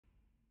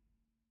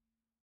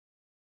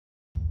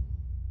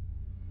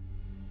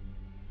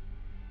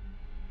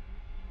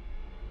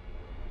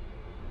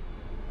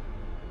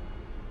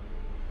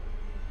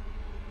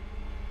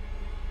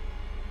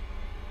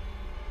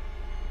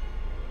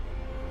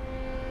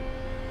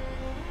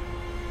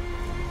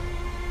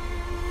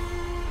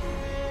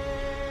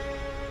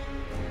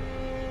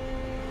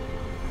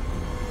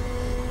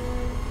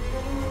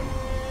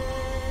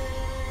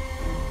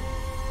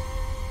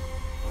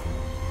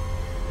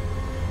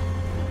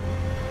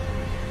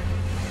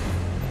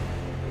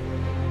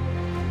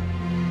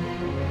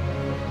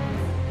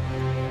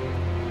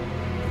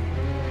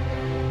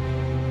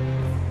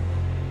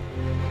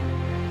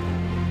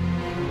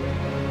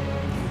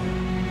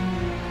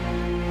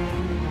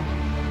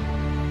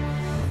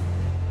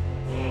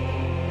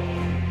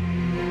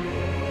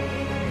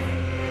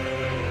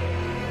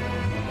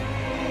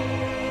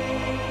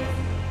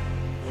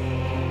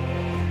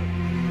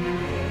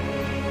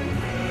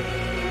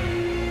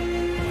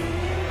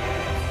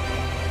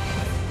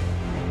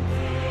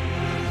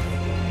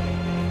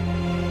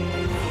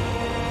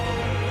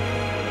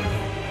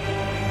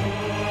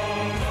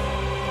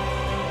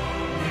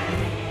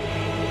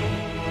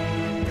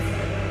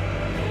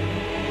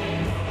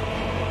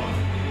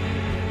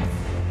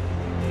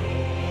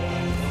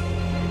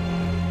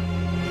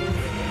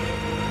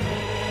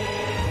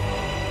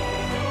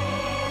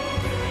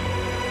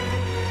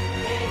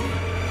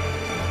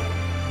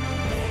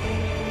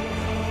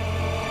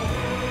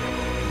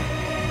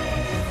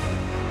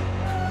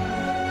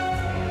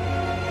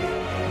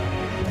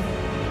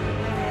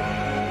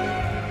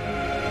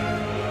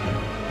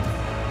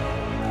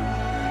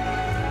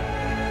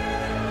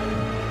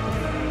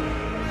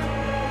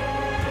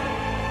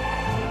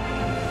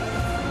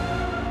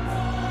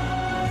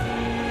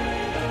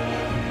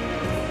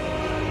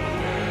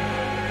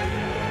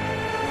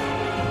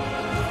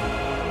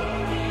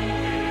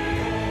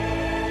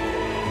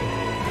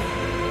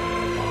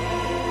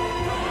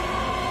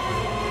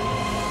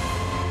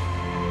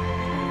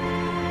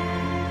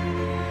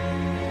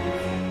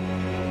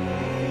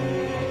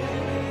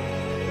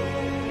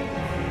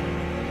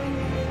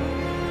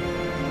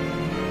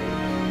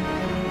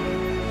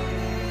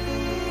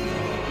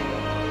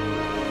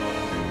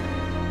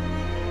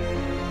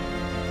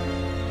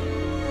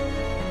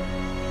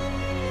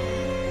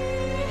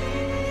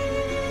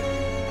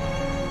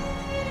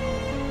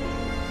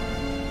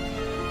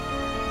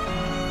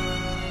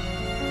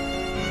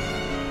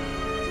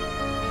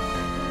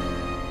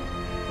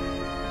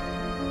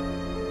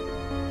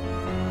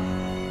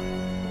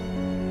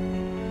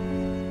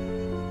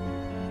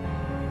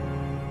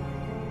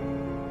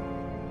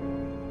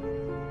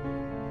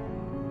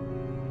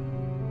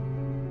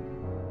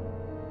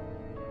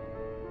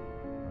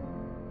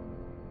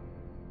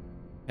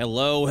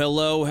Hello,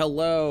 hello,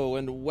 hello,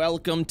 and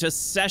welcome to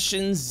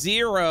session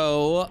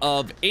 0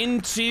 of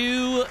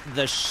Into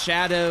the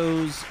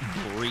Shadows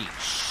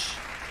Breach.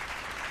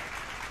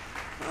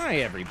 Hi,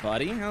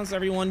 everybody. How's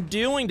everyone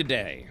doing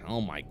today?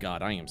 Oh my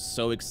god, I am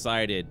so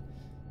excited.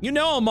 You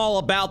know I'm all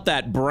about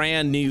that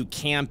brand new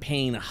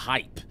campaign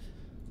hype.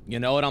 You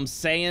know what I'm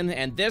saying?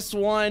 And this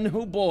one,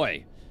 oh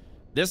boy,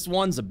 this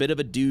one's a bit of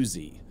a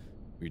doozy.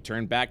 We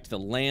return back to the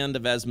land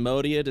of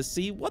Asmodia to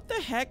see what the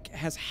heck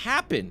has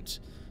happened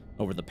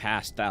over the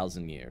past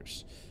 1,000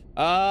 years.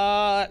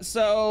 Yeah,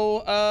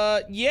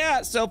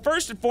 so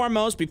first and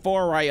foremost,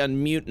 before I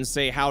unmute and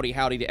say howdy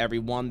to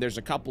everyone, there's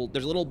a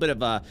little bit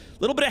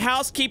of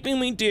housekeeping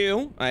we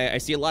do. I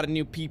see a lot of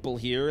new people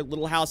here. A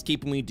little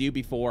housekeeping we do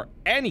before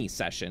any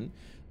session.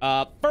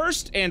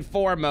 First and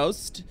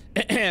foremost,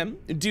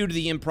 due to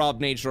the improv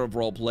nature of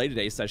roleplay,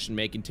 today's session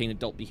may contain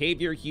adult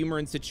behavior, humor,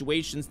 and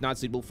situations not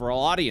suitable for all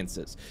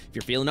audiences. If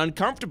you're feeling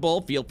uncomfortable,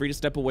 feel free to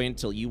step away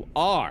until you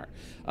are.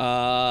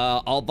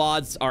 All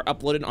VODs are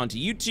uploaded onto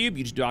YouTube,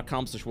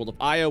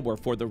 youtube.com/worldofio, where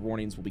further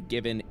warnings will be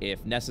given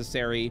if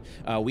necessary.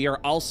 We are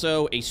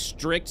also a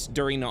strict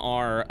during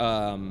our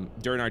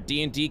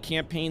D&D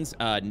campaigns,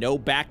 no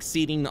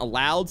backseating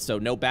allowed, so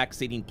no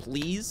backseating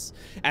please.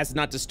 As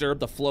not disturb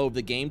the flow of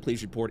the game,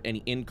 please report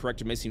any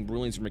incorrect or missing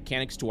rulings or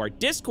mechanics to our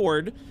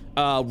Discord,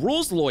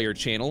 Rules Lawyer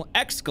channel,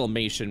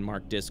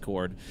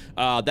 !Discord.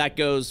 That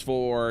goes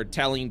for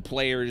telling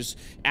players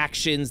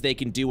actions they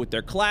can do with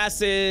their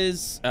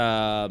classes,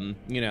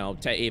 you know,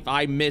 if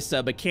I miss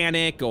a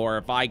mechanic or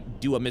if I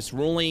do a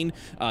misruling,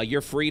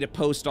 you're free to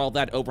post all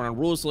that over on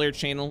Rules Lawyer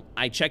channel.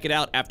 I check it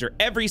out after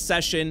every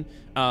session,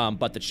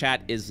 but the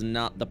chat is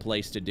not the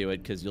place to do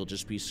it because you'll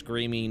just be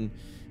screaming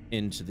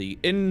into the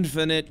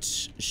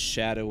infinite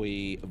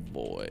shadowy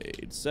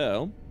void.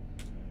 So,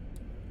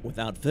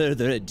 without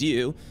further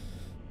ado,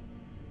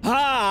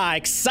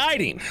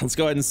 exciting! Let's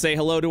go ahead and say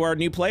hello to our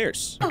new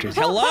players.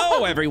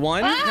 Hello,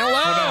 everyone.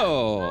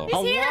 Hello.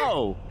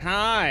 Hello.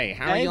 Hi.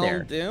 How are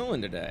y'all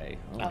doing today?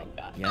 Oh my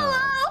god. Hello.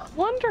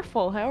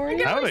 Wonderful. How are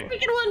you?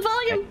 Speaking one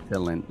volume.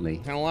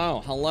 Excellently.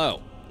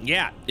 Hello.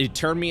 Yeah.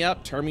 Turn me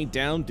up. Turn me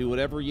down. Do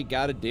whatever you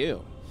gotta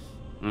do.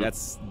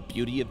 That's the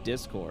beauty of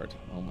Discord.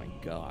 Oh my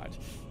god.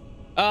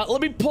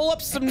 Let me pull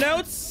up some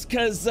notes,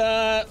 because,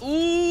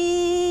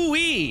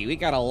 we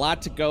got a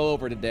lot to go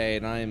over today,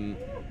 and I'm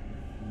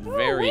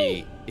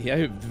very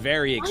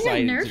excited.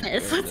 I'm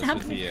nervous. What's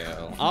happening?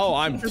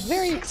 It's a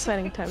very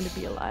exciting time to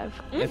be alive.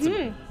 It's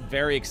a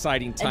very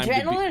exciting time.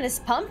 Adrenaline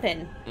is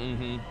pumping.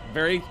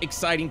 Very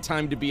exciting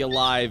time to be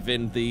alive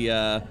in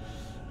the,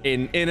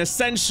 in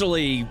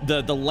essentially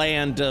the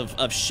land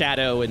of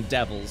shadow and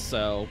devils.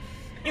 So,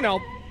 you know,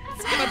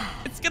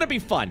 it's gonna be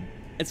fun.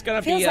 It's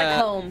gonna feels be like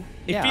home.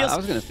 It feels. I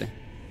was gonna say.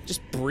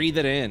 Just breathe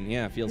it in.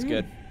 Yeah, it feels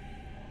good.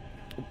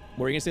 What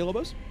were you gonna say,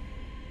 Lobos?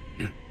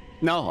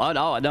 No,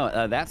 no.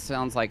 That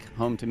sounds like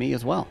home to me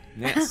as well.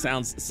 Yeah,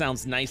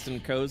 sounds nice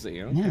and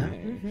cozy. Okay. Yeah.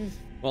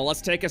 Well,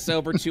 let's take us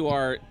over to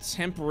our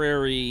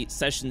temporary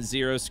session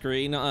 0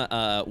 screen,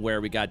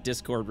 where we got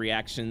Discord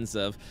reactions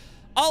of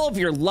all of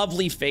your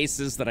lovely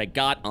faces that I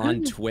got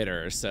on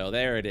Twitter. So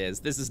there it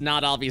is. This isn't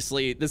gonna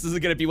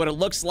be what it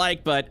looks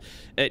like, but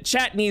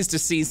chat needs to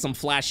see some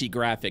flashy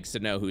graphics to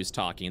know who's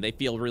talking. They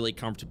feel really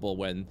comfortable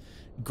when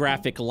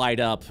graphic light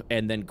up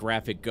and then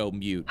graphic go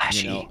mute.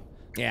 Flashy. You know?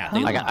 Yeah.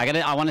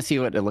 I want to see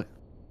what it looks.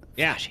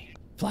 Yeah.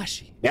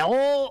 Flashy. Yeah.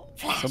 Oh,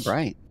 so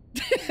bright.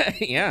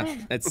 Yeah.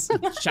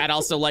 Chat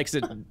also likes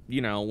it,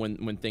 you know,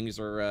 when things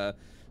are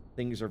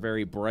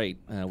very bright.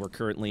 We're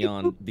currently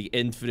on the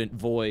infinite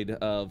void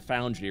of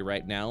Foundry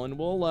right now, and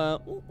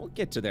we'll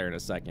get to there in a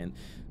second.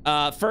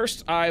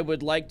 First, I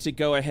would like to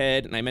go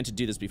ahead, and I meant to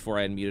do this before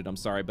I unmuted, I'm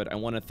sorry, but I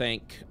want to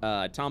thank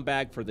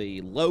TomBag for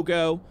the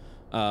logo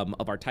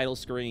of our title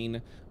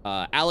screen.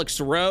 Alex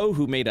Rowe,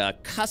 who made a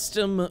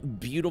custom,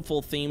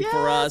 beautiful theme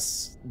for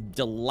us.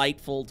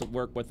 Delightful to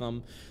work with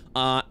them.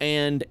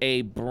 And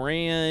a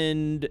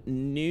brand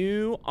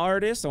new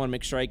artist. I want to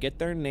make sure I get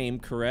their name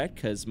correct,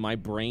 because my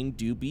brain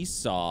do be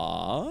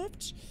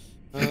soft.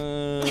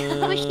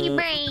 Mushy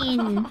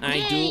brain.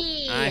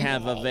 I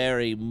have a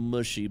very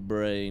mushy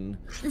brain.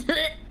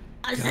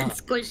 I said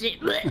squishy.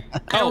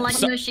 I don't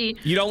like mushy.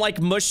 You don't like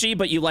mushy,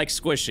 but you like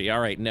squishy. All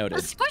right, noted.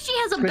 Squishy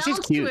has a balance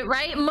to it,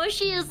 right?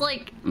 Mushy is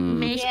like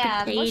mashed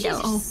potato.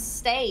 Mushy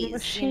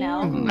stays, you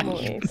know.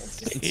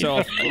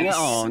 So,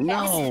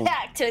 no.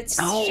 Back to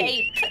its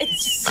shape.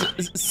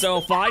 So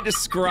if I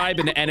describe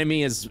an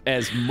enemy as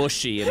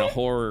mushy in a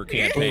horror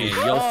campaign,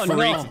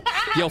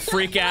 you'll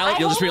freak out.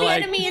 You'll just be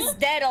like, the enemy is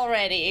dead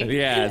already.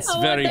 Yeah, it's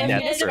very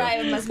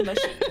describe him as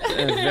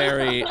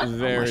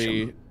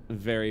mushy.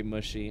 Very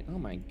mushy. Oh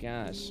my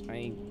gosh,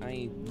 I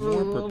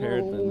more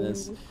prepared than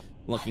this.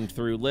 Looking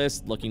through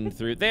list,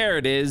 there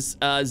it is.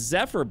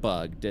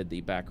 ZephyrBug did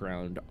the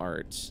background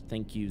art.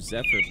 Thank you,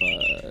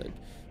 ZephyrBug.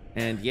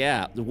 And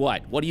yeah,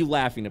 what are you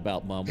laughing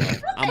about,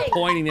 Momo? I'm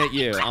pointing at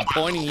you. I'm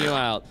pointing you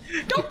out.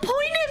 Don't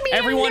point at me.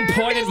 Everyone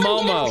point at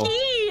Momo.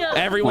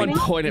 Everyone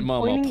point at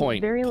Momo.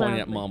 Point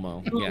at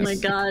Momo. Momo. Oh my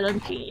god, I'm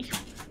pee.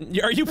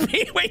 Are you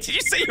peeing? Wait, did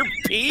you say you're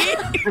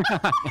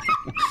peeing?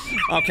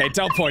 Okay,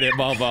 don't point at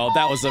Momo.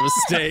 That was a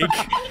mistake.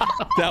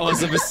 That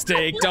was a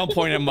mistake. Don't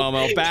point at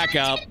Momo. Back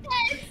up.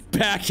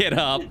 Back it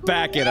up.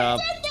 Back it up.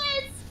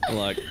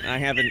 Look, I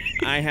haven't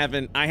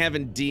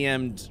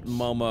DM'd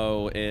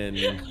Momo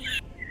in.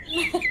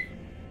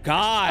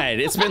 God,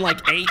 it's been like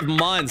 8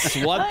 months.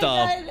 What the?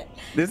 God.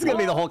 This is gonna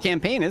be the whole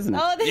campaign, isn't it?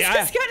 Oh, this is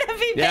gonna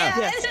be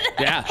bad.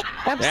 Yeah.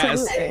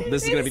 Absolutely. Yes.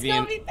 This is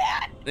gonna be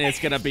bad. It's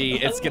gonna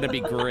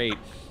be great.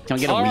 Can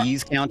we get a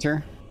Wheeze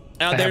counter?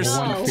 There's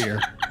one fear.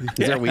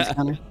 Is there a Wheeze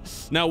counter?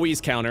 No Wheeze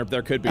counter.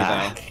 There could be though.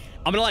 I'm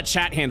gonna let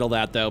chat handle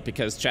that though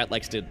because chat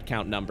likes to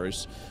count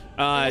numbers.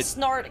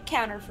 Snort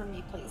counter for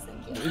me, please.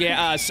 Thank you.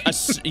 Yeah,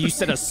 you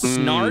said a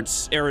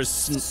snart or a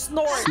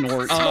snort.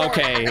 Snort. Oh,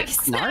 okay.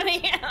 Snort.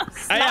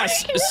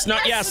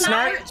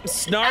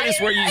 Snart is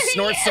where you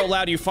snort so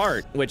loud you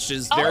fart, which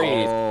is very.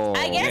 Oh.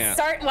 I guess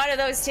start one of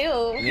those too.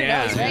 Who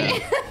knows,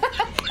 right?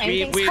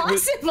 Anything's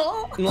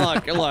possible.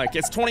 Look,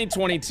 it's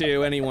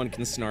 2022. Anyone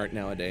can snort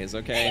nowadays.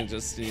 Okay, we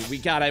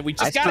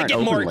just gotta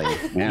get more.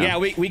 Yeah,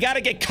 we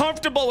gotta get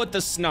comfortable with the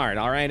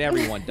snart. All right,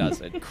 everyone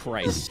does it.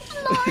 Christ.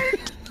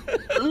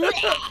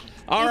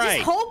 All right.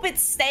 Just hope it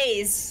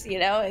stays,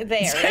 there. It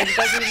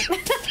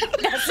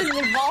doesn't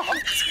evolve.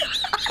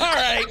 All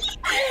right.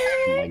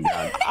 Oh my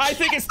God. I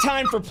think it's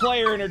time for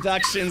player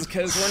introductions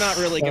because we're not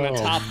really gonna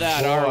top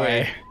that, are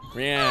we?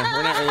 Yeah,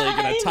 we're not really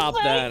gonna top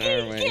that,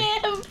 are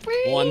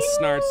we? One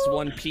snarts,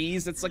 one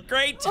pees. It's a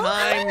great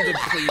time to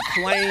be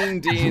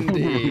playing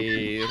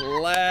D&D.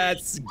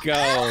 Let's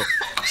go.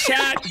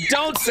 Chat,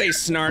 don't say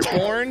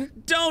Snartborn.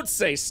 Don't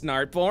say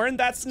Snartborn.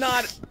 That's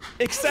not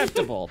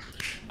acceptable.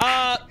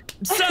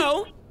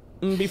 So,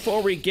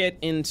 before we get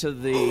into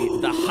the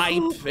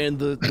hype and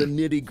the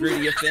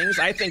nitty-gritty of things,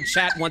 I think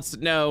chat wants to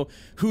know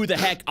who the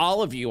heck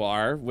all of you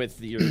are with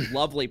your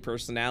lovely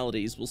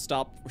personalities. We'll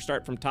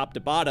start from top to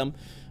bottom.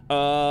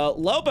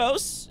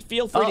 Lobos,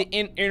 feel free to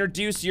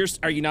introduce your.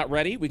 Are you not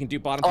ready? We can do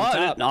bottom to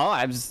top. No,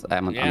 I'm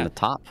on the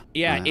top.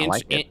 Yeah,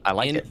 I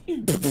like it.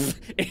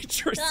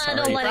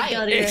 Don't let it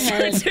go to your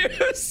head.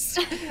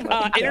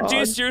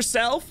 Introduce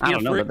yourself. I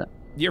don't know about that.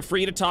 You're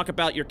free to talk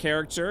about your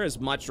character as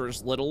much or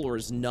as little or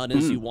as none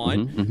as you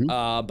want.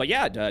 But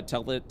yeah,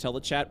 tell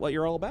the chat what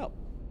you're all about.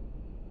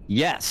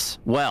 Yes.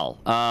 Well,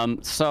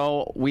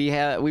 so we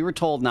were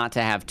told not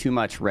to have too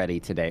much ready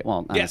today.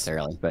 Well, not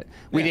necessarily, but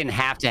we didn't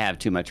have to have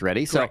too much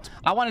ready. Correct. So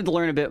I wanted to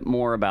learn a bit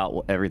more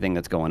about everything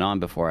that's going on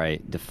before I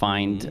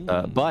defined.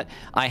 But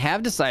I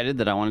have decided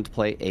that I wanted to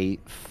play a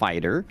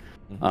fighter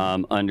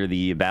under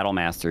the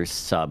Battlemaster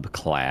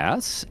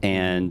subclass,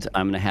 and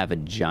I'm going to have a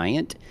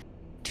giant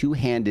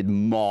two-handed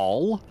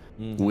maul,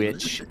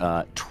 which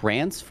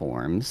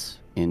transforms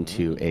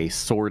into a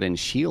sword and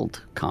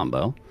shield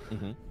combo.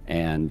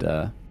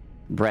 And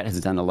Brett has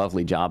done a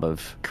lovely job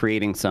of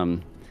creating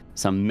some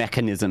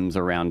mechanisms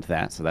around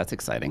that, so that's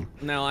exciting.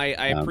 Now,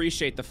 I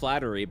appreciate the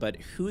flattery, but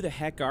who the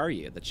heck are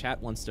you? The chat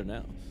wants to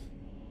know.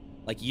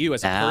 Like you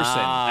as a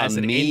person, as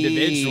an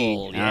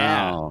individual.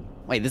 Yeah. Oh.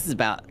 Wait, this is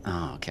about.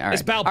 Oh, okay. All right.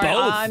 It's about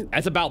both.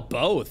 It's about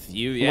both.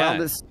 Well,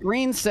 the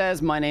screen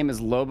says my name is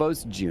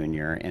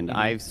Lobosjr, and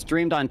I've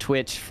streamed on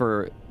Twitch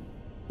for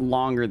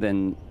longer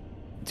than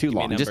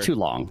just too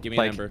long. Give me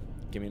a number.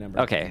 Give me a number.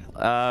 Okay.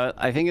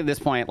 I think at this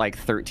point, like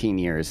 13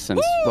 years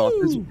since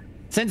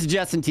since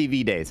Justin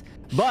TV days.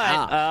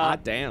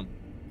 But damn.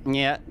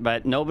 Yeah,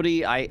 but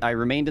nobody. I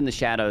remained in the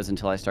shadows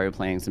until I started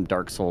playing some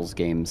Dark Souls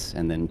games,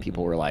 and then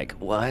people were like,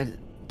 "What?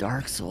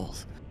 Dark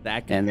Souls?"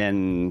 And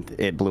then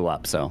it blew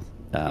up. So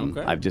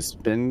I've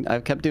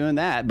kept doing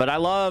that. But I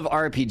love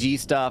RPG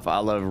stuff. I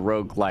love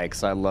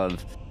roguelikes. I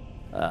love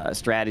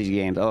strategy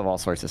games. I love all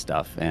sorts of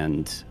stuff,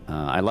 and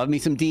I love me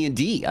some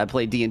D&D. I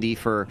played D&D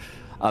for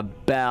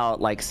about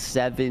like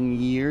 7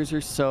 years or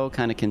so,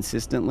 kind of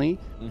consistently,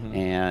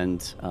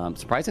 and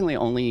surprisingly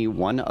only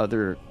one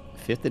other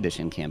 5th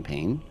edition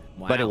campaign.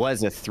 Wow. But it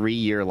was a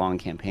 3-year long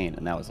campaign,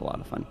 and that was a lot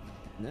of fun.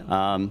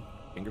 Yeah.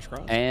 Fingers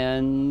crossed.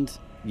 And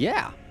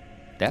yeah,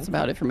 that's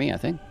about it for me, I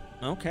think.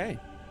 Okay.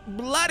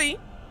 Bloody,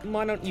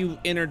 why don't you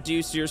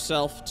introduce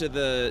yourself to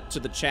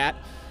the chat,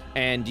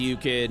 and you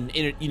can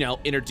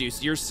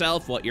introduce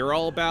yourself, what you're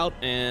all about,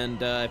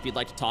 and if you'd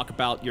like to talk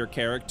about your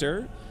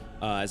character,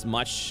 as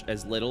much,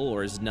 as little,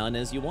 or as none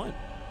as you want.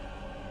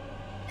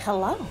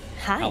 Hello.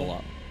 Hi. Hello.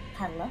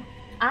 Hello.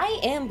 I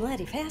am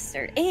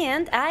Bloodyfaster,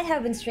 and I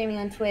have been streaming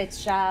on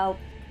Twitch,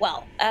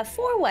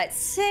 for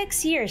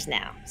 6 years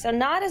now. So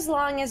not as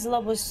long as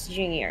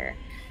Lobosjr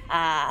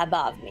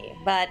above me.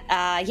 But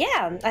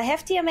yeah, a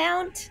hefty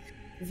amount,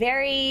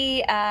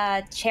 very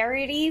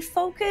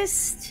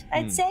charity-focused,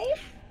 I'd say.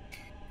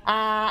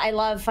 I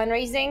love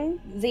fundraising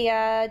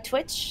via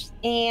Twitch,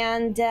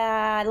 and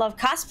I love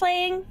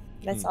cosplaying.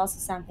 That's also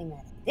something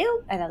that I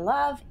do and I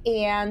love.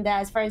 And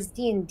as far as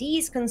D&D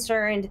is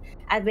concerned,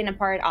 I've been a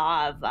part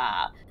of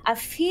a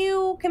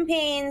few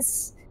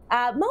campaigns.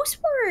 Most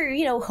were,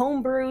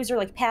 homebrews or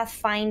like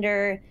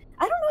Pathfinder.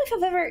 I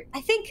don't know if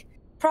I think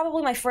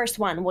probably my first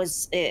one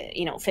was,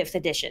 5th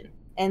edition.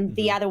 And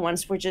the other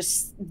ones were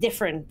just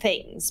different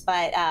things.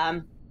 But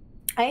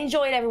I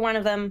enjoyed every one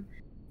of them.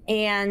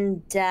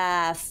 And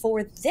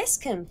for this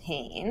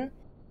campaign,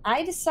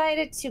 I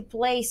decided to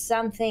play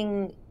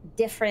something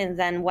different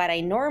than what I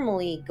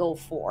normally go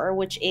for,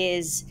 which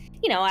is,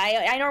 you know,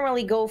 I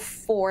normally go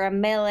for a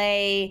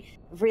melee,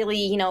 really,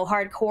 you know,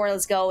 hardcore,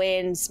 let's go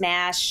in,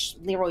 smash,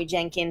 Leroy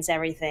Jenkins,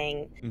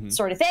 everything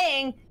sort of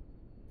thing.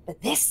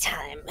 But this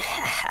time,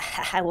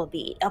 I will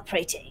be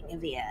operating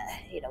via,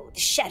 you know, the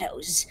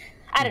shadows.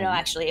 I don't know,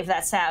 actually, if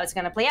that's how it's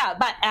going to play out.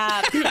 But,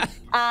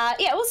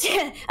 yeah, we'll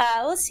see.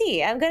 We'll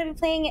see. I'm going to be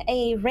playing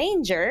a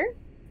ranger,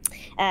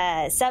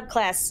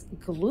 subclass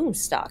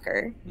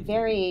Gloomstalker.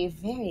 Very,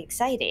 very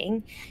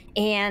exciting.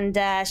 And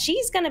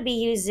she's going to be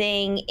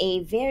using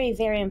a very,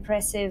 very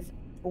impressive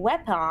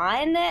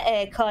weapon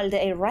called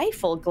a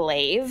rifle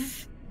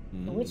glaive,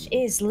 which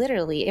is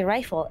literally a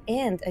rifle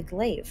and a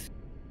glaive.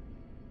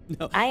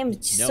 No, I am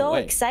so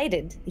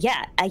excited.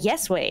 Yeah,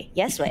 yes way.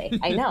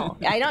 I know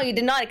you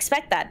did not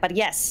expect that, but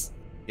yes,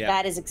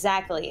 that is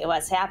exactly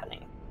what's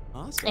happening.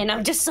 Awesome. And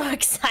I'm just so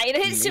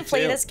excited to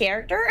play this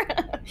character.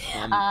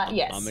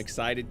 Yes, I'm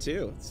excited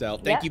too. So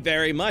thank you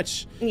very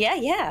much.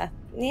 Yeah.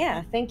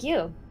 Thank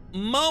you,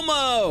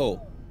 Momo.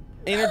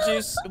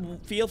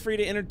 Feel free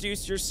to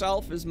introduce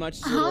yourself as much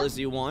as little as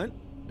you want,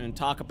 and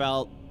talk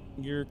about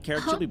your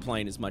character you'll be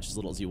playing as much as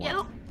little as you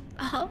want.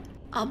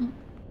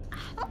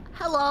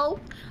 Hello,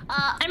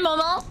 I'm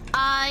Momo.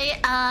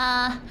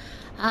 I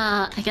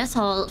guess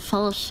I'll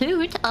follow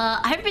suit.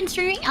 I've been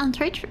streaming on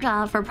Twitch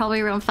for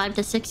probably around 5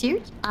 to 6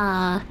 years.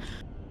 I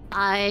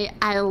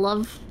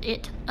love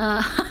it.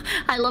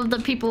 I love the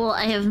people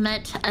I have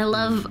met. I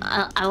love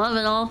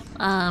it all.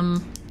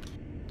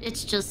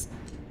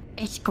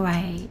 It's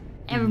great.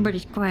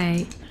 Everybody's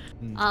great.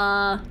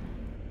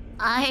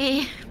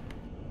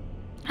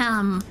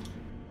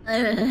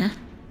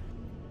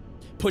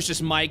 Push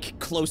this mic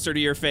closer to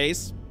your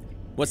face.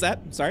 What's that?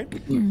 Sorry.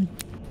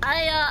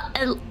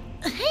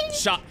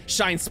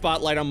 Shine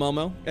spotlight on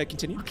Momo.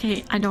 Continue.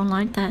 Okay, I don't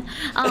like that.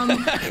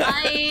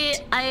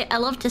 I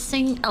love to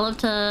sing. I love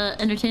to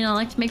entertain. I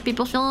like to make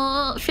people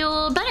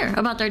feel better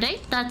about their day.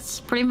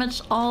 That's pretty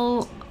much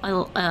all.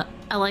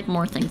 I like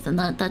more things than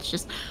that. That's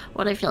just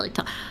what I feel like.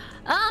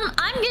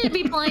 I'm gonna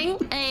be playing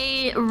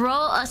a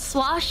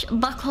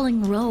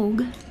swashbuckling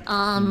rogue.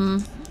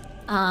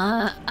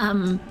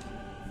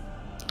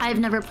 I've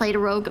never played a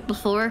rogue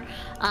before,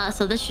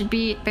 so this should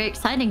be very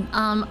exciting.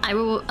 I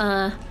will,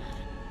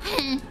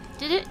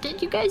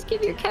 did you guys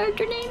give your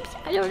character names?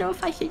 I don't know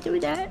if I should do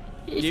that.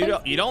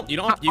 You don't.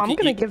 I'm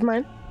gonna give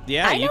mine.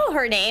 Yeah. I know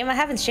her name. I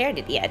haven't shared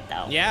it yet,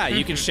 though. Yeah,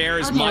 you can share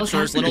as much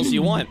or as little as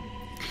you want.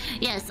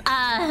 Yes,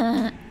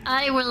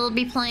 I will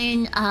be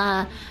playing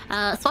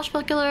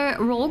swashbuckler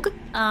rogue,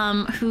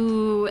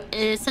 who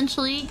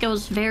essentially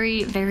goes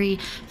very, very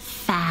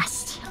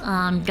fast.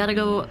 Gotta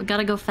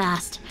go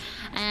fast.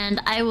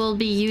 And I will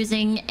be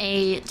using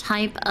a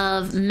type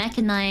of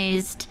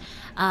mechanized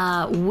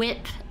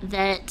whip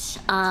that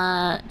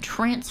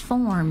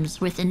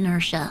transforms with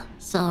inertia.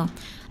 So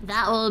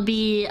that will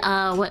be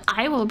what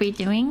I will be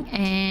doing,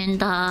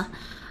 and I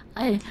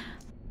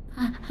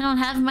don't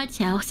have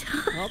much else.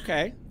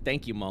 Okay,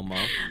 thank you,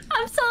 Momo.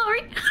 I'm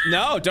sorry.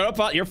 No, don't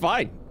apologize. You're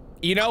fine.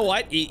 You know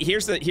what?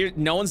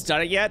 No one's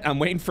done it yet. I'm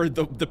waiting for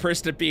the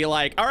person to be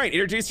like, all right,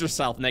 introduce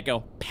yourself. And they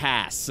go,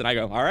 pass. And I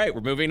go, all right,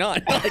 we're moving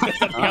on. That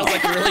feels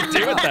like you really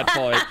do at that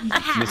point.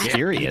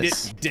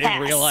 Mysterious.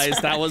 Didn't realize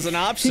that was an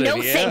option. No,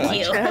 thank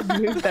you.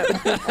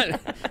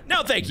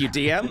 No, thank you,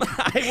 DM.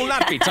 I will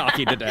not be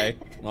talking today.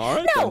 All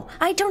right. No,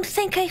 I don't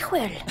think I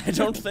will. I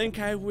don't think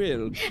I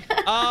will.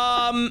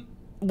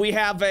 We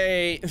have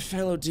a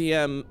fellow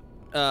DM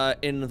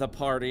in the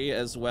party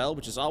as well,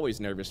 which is always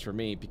nervous for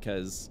me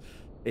because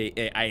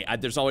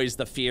there's always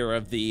the fear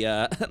of the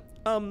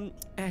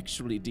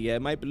actually,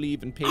 DM, I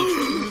believe in page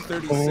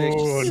 236.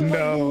 Oh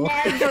no.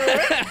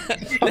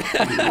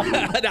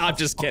 No, I'm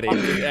just kidding.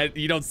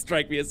 You don't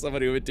strike me as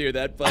someone who would do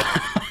that, but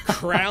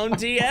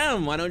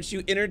CrownedDM, why don't you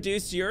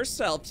introduce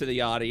yourself to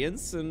the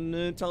audience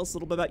and tell us a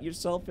little bit about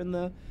yourself and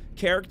the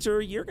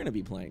character you're going to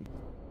be playing.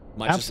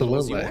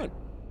 Absolutely.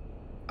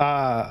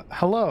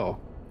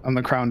 Hello. I'm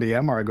the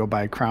CrownedDM, or I go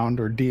by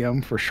Crowned or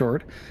DM for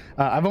short.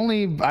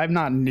 I'm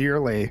not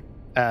nearly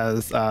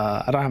as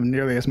I don't have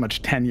nearly as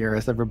much tenure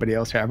as everybody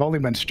else here. I've only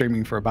been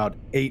streaming for about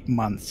 8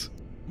 months,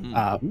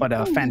 but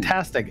a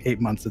fantastic 8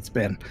 months it's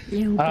been.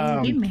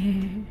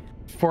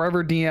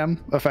 Forever DM,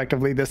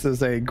 effectively. This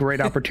is a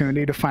great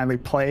opportunity to finally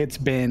play. It's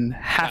been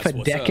half a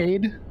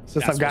decade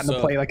since I've gotten to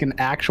play like an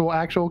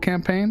actual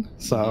campaign.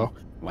 So,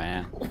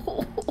 wow.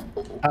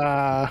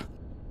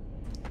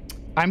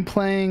 I'm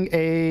playing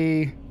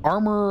a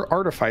armor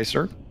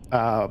artificer,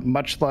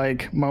 much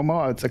like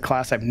Momo. It's a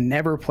class I've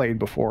never played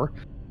before.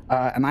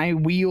 And I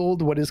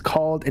wield what is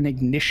called an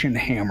ignition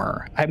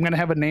hammer. I'm going to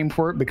have a name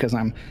for it because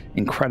I'm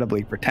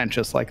incredibly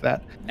pretentious like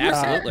that.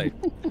 Absolutely.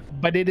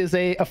 But it is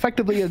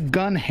effectively a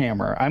gun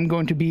hammer. I'm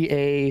going to be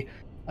a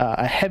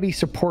heavy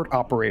support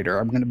operator.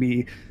 I'm going to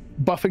be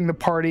buffing the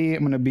party. I'm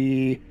going to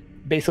be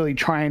basically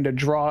trying to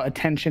draw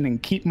attention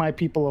and keep my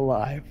people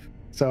alive.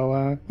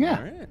 So,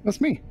 yeah,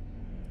 that's me.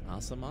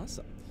 Awesome,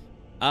 awesome.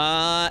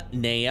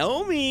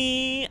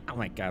 Naomi. Oh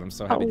my god, I'm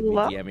so happy to be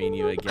DMing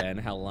you again.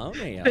 Hello,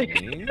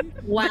 Naomi.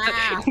 Wow.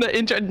 The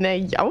intro,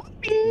 Naomi.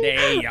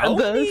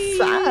 The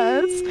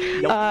sass.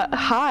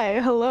 Hi,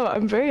 hello.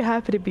 I'm very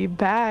happy to be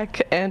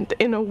back, and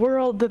in a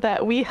world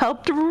that we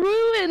helped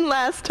ruin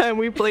last time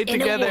we played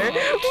together. Ruin?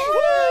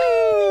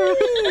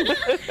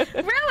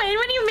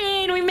 What do you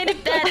mean? We made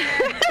it better.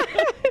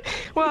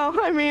 Well,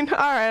 I mean, all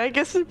right. I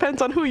guess it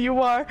depends on who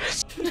you are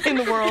in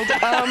the world.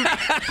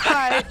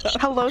 Hi,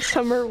 hello,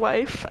 summer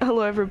wife.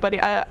 Hello, everybody.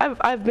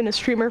 I've been a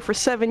streamer for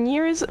 7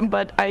 years,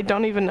 but I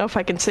don't even know if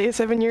I can say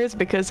 7 years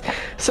because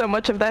so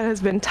much of that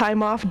has been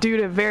time off due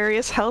to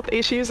various health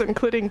issues,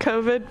 including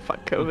COVID.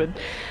 Fuck COVID.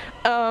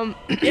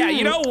 Yeah,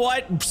 you know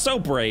what? So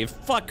brave.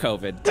 Fuck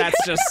COVID.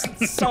 That's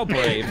just so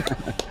brave.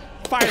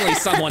 Finally,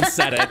 someone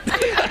said it.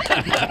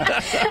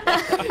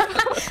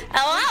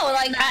 Oh, wow,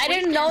 like, I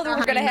didn't know that we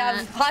were going to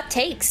have hot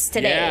takes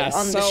today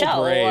on the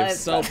show. Brave,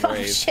 so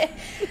brave. Shit.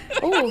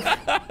 Ooh.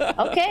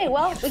 Okay,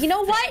 well, you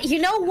know what? You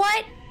know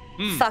what?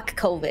 Fuck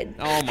COVID.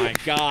 Oh my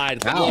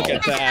god, look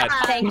at that.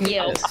 Thank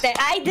you.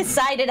 I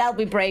decided I'll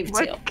be brave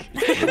too.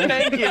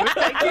 Thank you.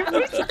 Thank you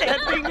for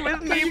standing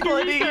with me,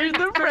 Bloody. You're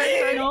the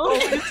friend I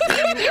always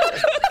see.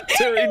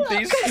 During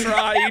these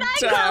trying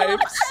times. I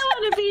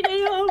want to be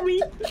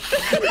Naomi.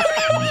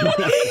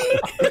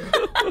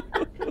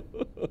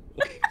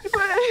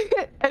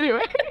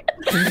 Anyway,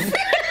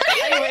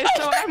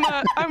 so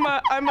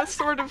I'm a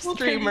sort of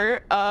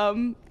streamer. I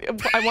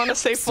want to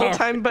say full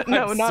time, but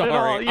no, not at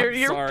all.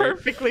 You're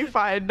perfectly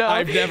fine. No.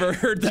 I've never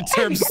heard the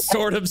term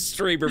sort of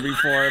streamer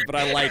before, but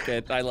I like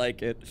it. I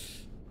like it.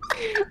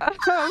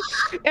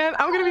 And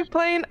I'm gonna be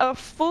playing a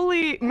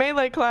fully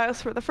melee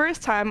class for the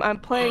first time. I'm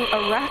playing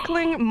a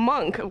Rackling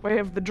Monk, Way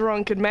of the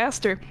Drunken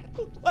Master.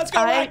 Let's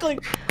go,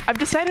 Rackling! I've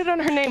decided on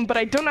her name, but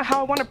I don't know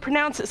how I want to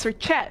pronounce it. So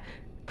chat.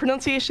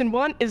 Pronunciation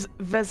 1 is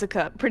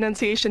Vesica.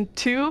 Pronunciation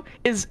 2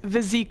 is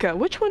Vesica.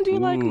 Which one do you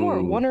like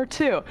more, 1 or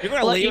 2? You're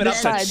gonna leave it up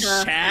to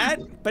chat?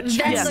 But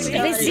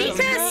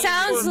Vesica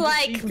sounds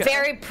like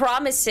very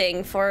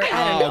promising for,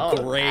 I don't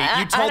know. Great.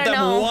 You told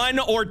them 1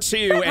 or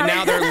 2, and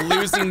now they're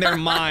losing their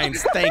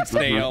minds. Thanks,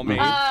 Naomi.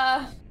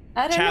 I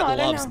don't Chat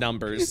know, loves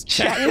numbers.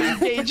 Chat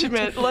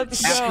engagement.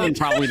 Let's go. They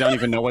probably don't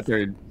even know what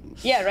they're.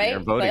 Yeah, right.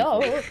 Voting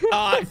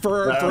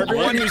for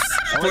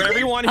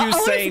everyone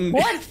who's saying.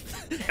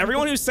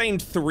 Everyone who's saying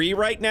 3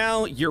 right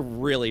now, you're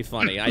really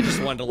funny. I just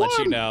wanted to let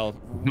you know.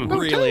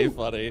 Really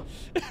funny.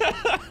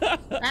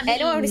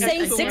 Anyone who's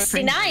saying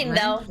 69,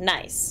 though,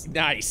 nice.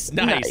 Nice.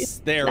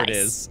 There it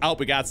is. I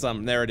hope we got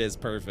some. There it is.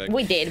 Perfect.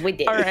 We did.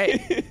 All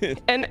right.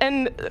 And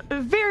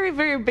a very,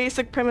 very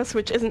basic premise,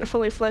 which isn't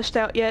fully fleshed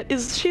out yet,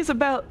 is she's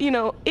about,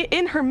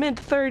 in her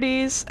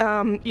mid-30s,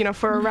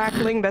 for a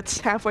Rackling that's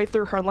halfway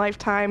through her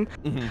lifetime.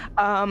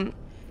 Can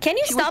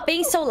you stop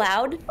being so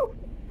loud?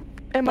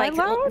 Am I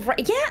loud?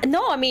 Yeah,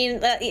 no, I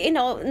mean,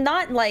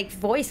 not like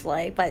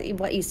voice-like, but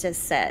what you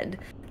just said.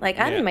 Like,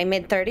 I'm in my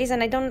mid-30s,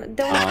 and I don't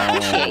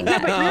appreciate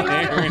that.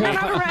 You're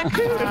not a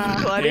raccoon,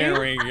 buddy. Here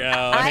we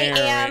go. I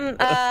am,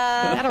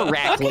 Not a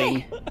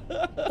Rackling.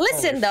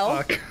 Listen,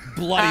 though.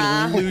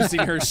 Bloody losing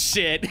her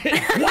shit.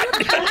 What?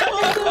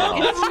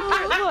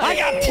 I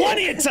got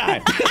plenty of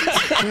time.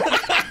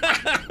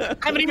 I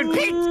haven't even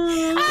peeked.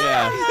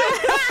 Yeah.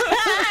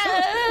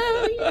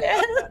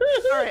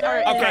 All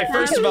right. Okay,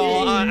 first of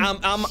all,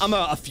 I'm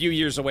a few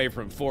years away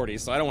from 40,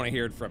 so I don't want to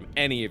hear it from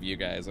any of you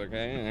guys.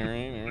 Okay,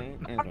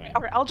 all right.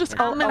 I'll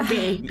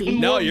be.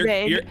 No, you're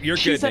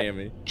good,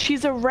 Naomi.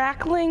 She's a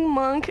Rackling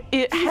monk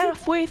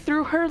halfway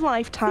through her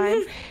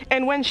lifetime,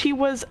 and when she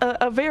was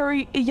a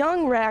very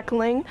young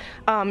Rackling,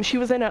 she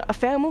was in a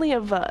family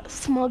of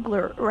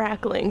smuggler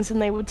Racklings,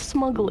 and they would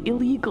smuggle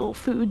illegal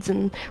foods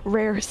and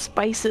rare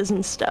spices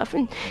and stuff.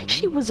 And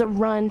she was a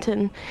runt,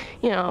 and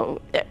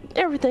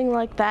everything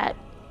like that.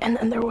 And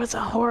then there was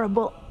a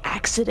horrible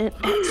accident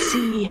at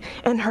sea,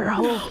 and her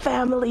whole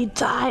family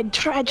died.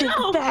 Tragic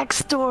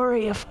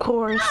backstory, of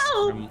course.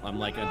 I'm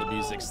liking the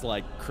music's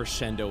like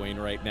crescendoing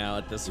right now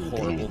at this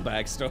horrible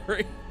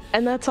backstory.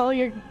 And that's all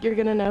you're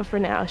gonna know for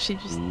now. She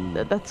just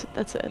that's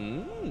it.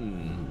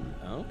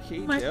 Okay.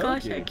 Oh my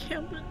gosh, I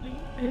can't believe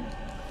it.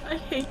 I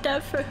hate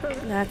that for her.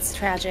 That's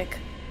tragic.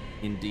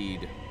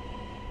 Indeed.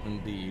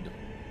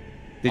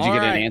 Did you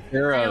get an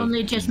answer? I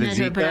only just met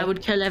her, but I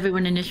would kill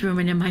everyone in this room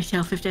and then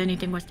myself if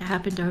anything was to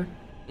happen to her.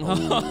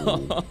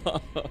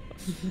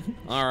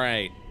 All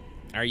right.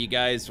 Are you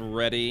guys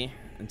ready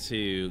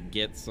to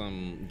get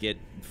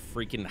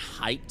freaking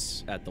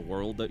hyped at the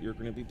world that you're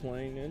going to be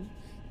playing in?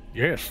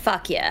 Yes.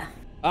 Fuck yeah.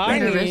 I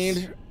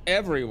need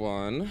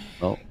everyone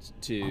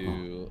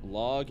to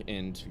log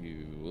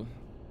into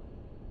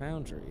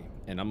Foundry,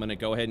 and I'm going to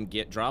go ahead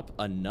and drop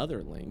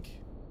another link.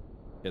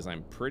 Because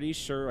I'm pretty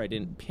sure I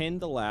didn't pin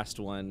the last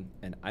one,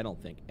 and I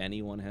don't think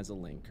anyone has a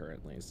link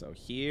currently. So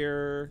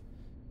here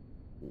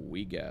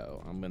we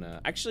go. I'm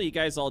gonna you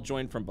guys all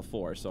joined from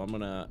before, so I'm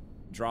gonna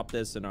drop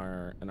this in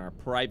our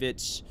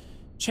private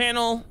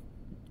channel,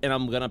 and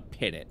I'm gonna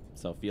pin it.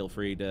 So feel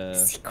free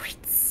to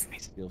secrets.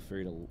 Feel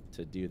free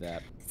to do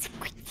that.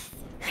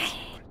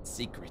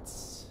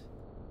 Secrets.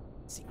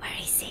 Where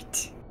is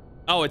it?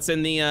 Oh, it's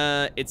in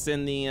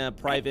the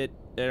private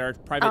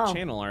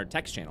channel, our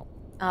text channel.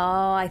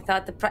 Oh, I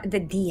thought the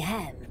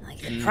DM, like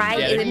the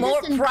private, Yeah. more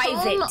Is this in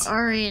private. Chrome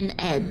or in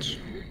Edge?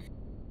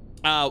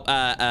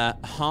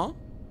 Huh?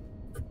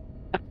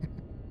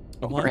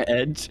 Or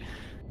Edge.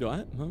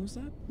 What? What was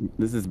that?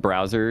 This is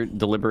browser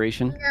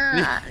deliberation.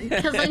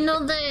 Because I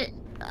know that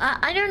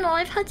I don't know.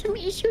 I've had some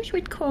issues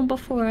with Chrome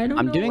before. I don't know.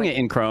 I'm doing it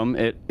in Chrome.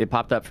 It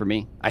popped up for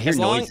me. I hear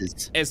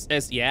noises.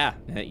 Yeah,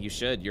 you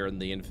should. You're in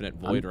the infinite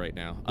void right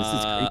now. This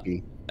is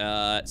creepy.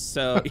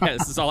 So yeah,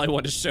 this is all I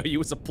wanted to show you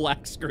was a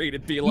black screen.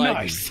 It'd be like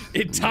Nice.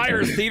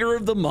 entire theater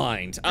of the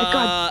mind.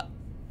 God.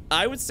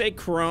 I would say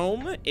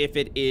Chrome if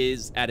it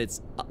is at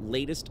its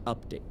latest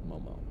update,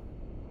 Momo.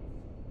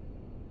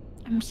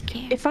 I'm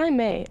scared. If I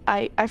may,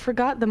 I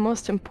forgot the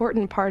most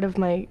important part of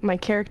my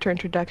character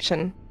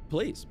introduction.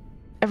 Please.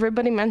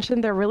 Everybody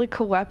mentioned their really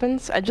cool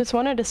weapons. I just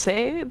wanted to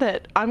say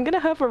that I'm gonna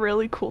have a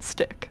really cool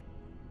stick.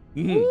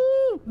 Mhm.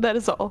 That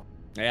is all.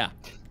 Yeah.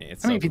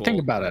 It's I mean, so if you cool.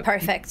 think about it,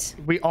 Perfect.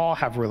 we all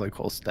have really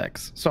cool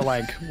sticks. So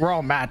like, we're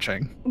all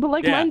matching. But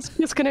like Yeah. mine's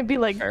just gonna be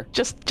like Fair.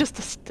 just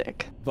a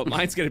stick. But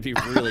mine's gonna be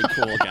really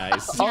cool,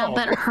 guys. Yeah, Oh.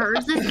 but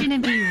hers is gonna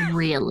be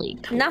really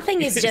cool.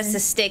 Nothing is just a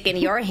stick in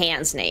your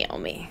hands,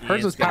 Naomi.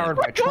 Hers is powered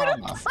by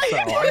trauma, so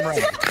I'm ready.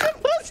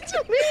 Supposed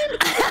to mean.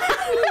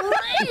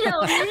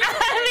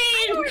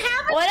 I mean,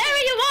 whatever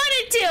you want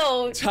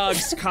to.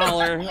 Tugs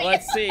collar.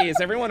 Let's see. Is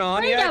everyone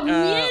on Wait yet? a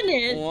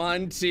minute.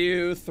 1,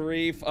 2,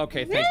 3.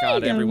 Okay, thank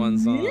God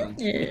everyone's on.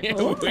 minute.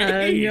 Oh my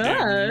Wait a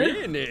God.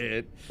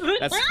 minute.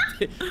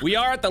 We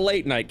are at the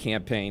late night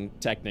campaign,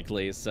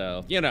 technically,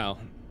 so you know.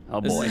 Oh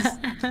boy.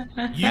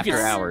 You After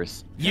can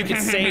hours. you can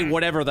say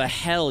whatever the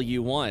hell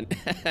you want.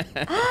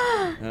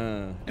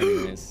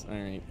 Anyways, all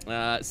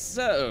right.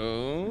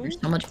 So. There's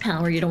so much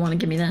power. You don't want to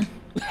give me that.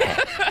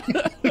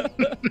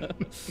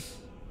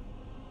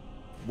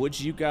 Would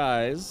you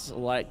guys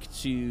like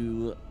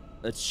to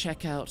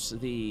check out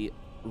the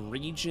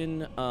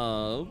region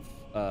of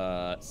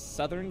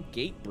Southern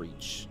Gate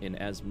Breach in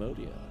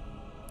Asmodia?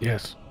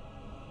 Yes.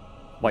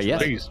 Why,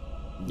 yes. Please.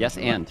 Yes,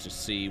 and. To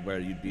see where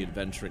you'd be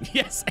adventuring.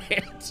 Yes,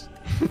 and.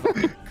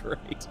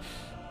 Great.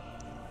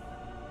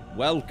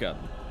 Welcome.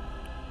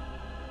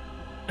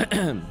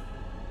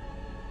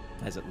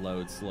 As it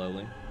loads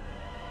slowly.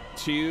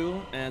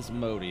 To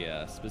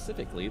Asmodia,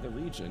 specifically the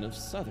region of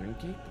Southern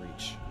Gate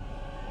Breach.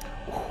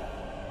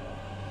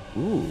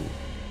 Ooh.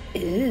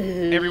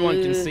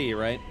 Everyone can see,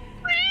 right?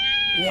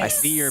 I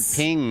see your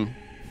ping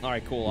All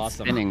right, cool,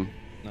 awesome. spinning.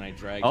 And I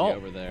drag Oh. you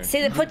over there.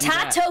 See the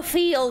potato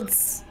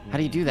fields. How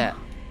do you do that?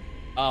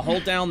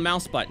 Hold down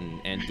mouse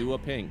button and do a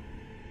ping.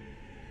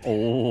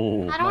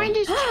 Oh. How do I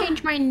just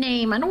change my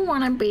name? I don't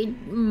want to be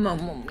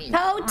Momo.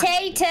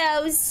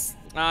 Potatoes.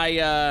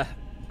 I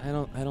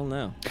don't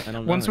know. I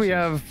don't know. Once we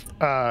have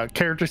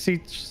character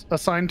seats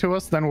assigned to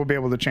us, then we'll be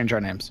able to change our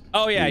names.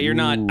 Oh yeah, you're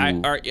not.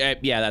 Ooh.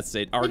 Yeah, that's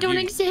it. I don't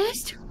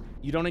exist.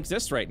 You don't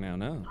exist right now.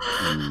 No.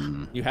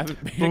 Hmm. You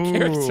haven't made a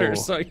character, Ooh.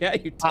 so yeah,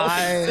 you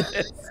don't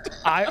exist.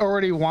 I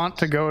already want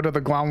to go to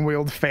the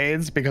Glomwield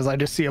Fades because I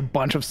just see a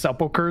bunch of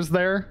sepulchers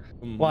there.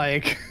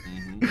 Like,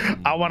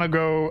 I want to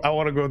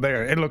go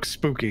there. It looks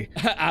spooky.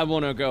 I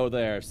want to go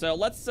there. So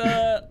let's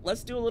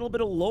do a little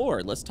bit of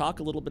lore. Let's talk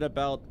a little bit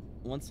about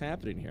what's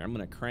happening here. I'm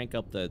gonna crank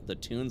up the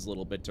tunes a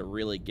little bit to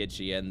really get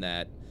you in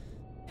that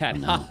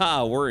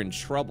haha, we're in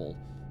trouble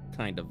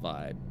kind of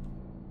vibe.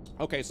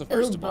 Okay, so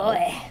first of all,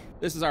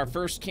 this is our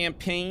first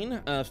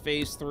campaign,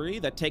 phase 3,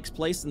 that takes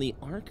place in the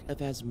Ark of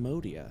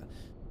Asmodia.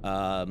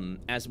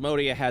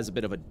 Asmodia has a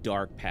bit of a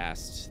dark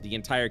past. The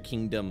entire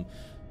kingdom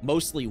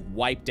mostly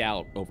wiped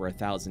out over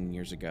 1,000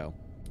 years ago.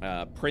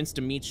 Prince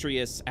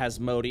Demetrius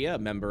Asmodia, a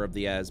member of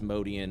the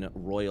Asmodian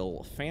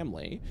royal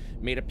family,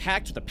 made a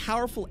pact with a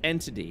powerful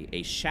entity,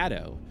 a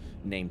shadow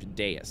named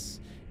Deus,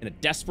 in a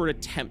desperate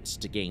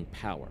attempt to gain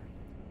power.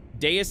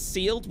 Deus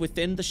sealed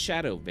within the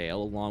Shadow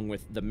Veil, along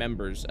with the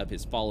members of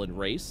his fallen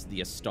race, the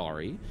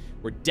Astari,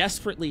 were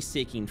desperately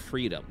seeking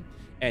freedom,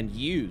 and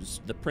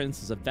used the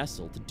prince as a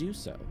vessel to do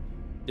so.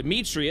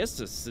 Demetrius,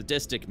 a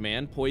sadistic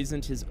man,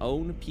 poisoned his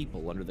own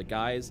people under the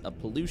guise of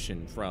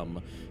pollution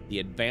from the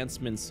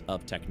advancements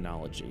of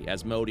technology.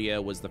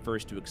 Asmodia was the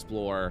first to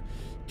explore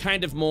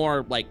kind of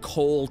more like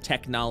coal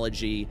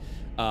technology,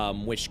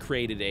 which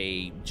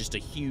created just a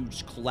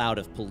huge cloud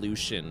of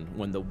pollution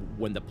when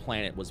the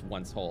planet was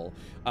once whole.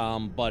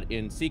 But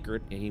in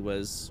secret, he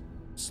was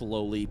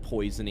slowly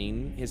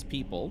poisoning his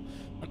people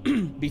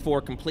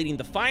before completing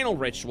the final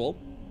ritual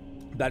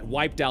that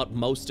wiped out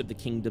most of the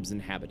kingdom's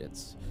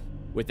inhabitants.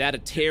 With that, a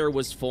tear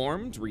was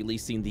formed,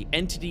 releasing the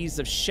entities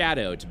of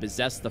shadow to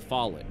possess the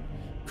fallen,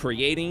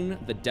 creating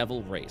the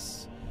devil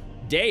race.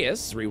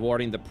 Deus,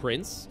 rewarding the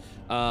prince,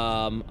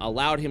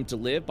 allowed him to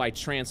live by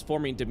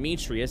transforming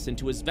Demetrius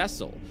into his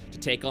vessel to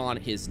take on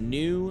his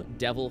new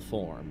devil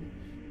form.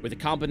 With the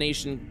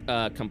combination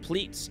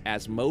complete,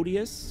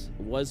 Asmodeus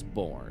was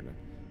born.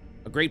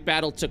 A great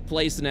battle took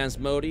place in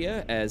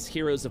Asmodia as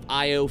heroes of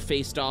Io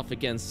faced off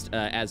against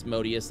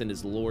Asmodeus and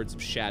his lords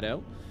of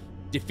shadow.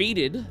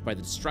 Defeated by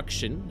the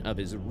destruction of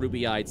his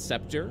ruby-eyed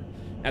scepter,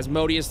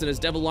 Asmodeus and his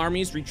devil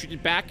armies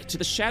retreated back to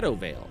the Shadow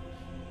Vale.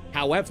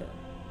 However,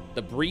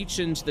 the breach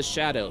into the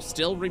Shadow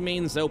still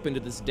remains open to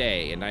this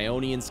day, and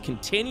Ionians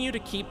continue to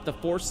keep the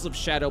forces of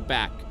Shadow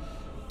back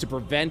to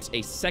prevent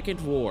a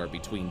second war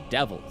between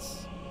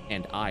devils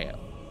and Io.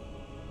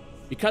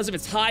 Because of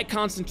its high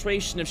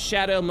concentration of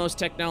Shadow, most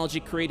technology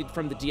created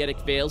from the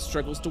Dietic Vale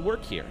struggles to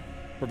work here,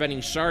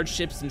 preventing shard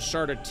ships and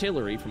shard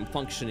artillery from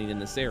functioning in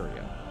this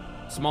area.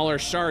 Smaller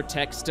shard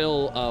tech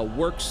still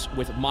works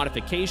with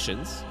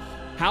modifications.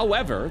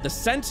 However, the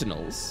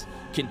Sentinels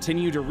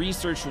continue to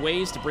research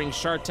ways to bring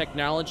shard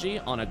technology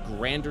on a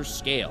grander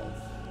scale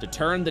to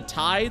turn the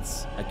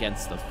tides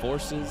against the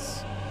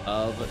forces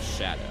of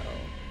Shadow.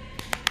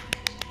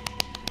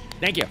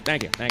 Thank you,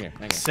 thank you, thank you,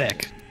 thank you.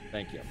 Sick.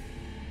 Thank you.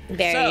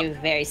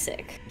 Very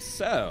sick.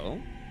 So,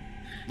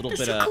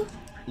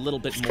 little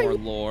bit more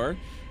lore.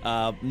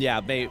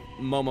 Yeah,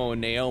 Momo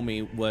and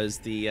Naomi was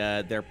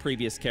their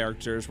previous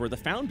characters were the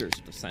founders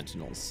of the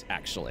Sentinels,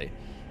 actually,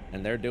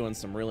 and they're doing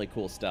some really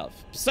cool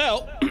stuff.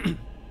 So,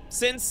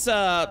 since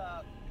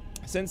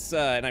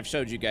and I've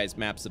showed you guys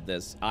maps of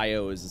this,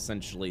 Io is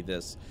essentially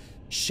this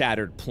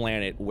shattered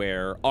planet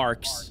where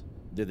arcs,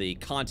 the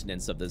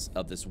continents of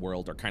this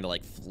world, are kind of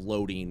like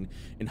floating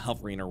and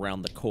hovering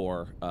around the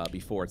core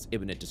before its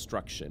imminent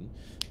destruction.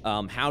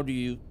 How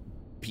do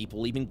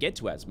people even get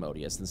to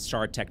Asmodeus? And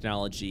shard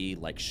technology,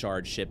 like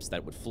shard ships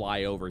that would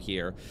fly over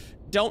here,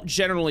 don't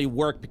generally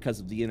work because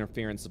of the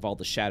interference of all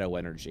the shadow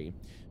energy.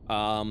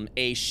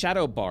 A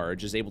shadow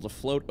barge is able to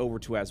float over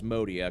to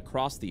Asmodea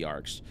across the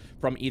arcs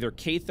from either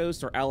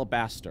Kathos or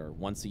Alabaster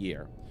once a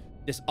year.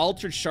 This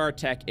altered shard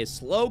tech is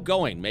slow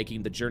going,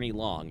 making the journey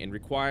long and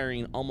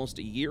requiring almost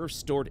a year of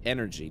stored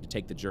energy to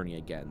take the journey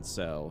again.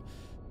 So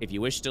if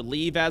you wish to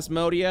leave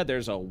Asmodea,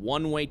 there's a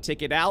one-way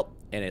ticket out,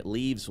 and it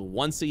leaves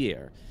once a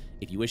year.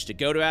 If you wish to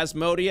go to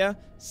Asmodea,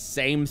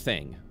 same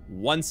thing.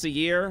 Once a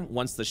year,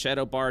 once the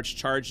shadow barge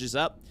charges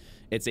up,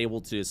 it's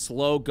able to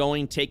slow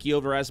going, take you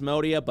over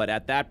Asmodea, but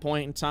at that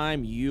point in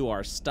time, you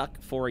are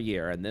stuck for a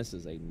year, and this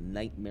is a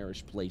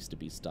nightmarish place to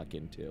be stuck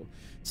into.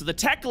 So the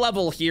tech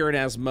level here in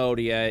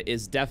Asmodea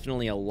is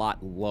definitely a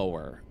lot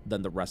lower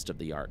than the rest of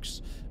the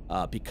arcs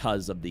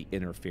because of the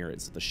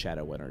interference of the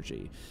shadow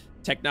energy.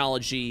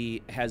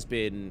 Technology has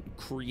been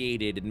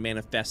created and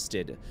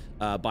manifested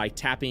by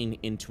tapping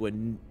into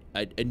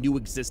a new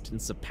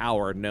existence of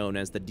power known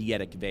as the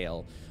Dietic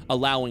Vale,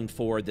 allowing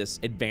for this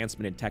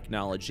advancement in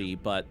technology,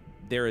 but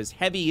there is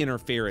heavy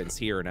interference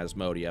here in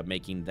Asmodea,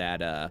 making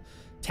that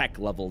tech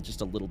level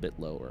just a little bit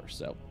lower.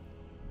 So,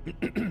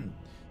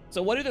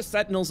 so what do the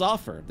Sentinels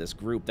offer, this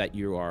group that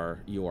you are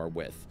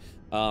with?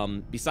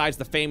 Besides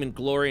the fame and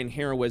glory and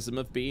heroism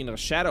of being a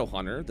shadow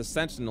hunter, the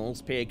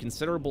Sentinels pay a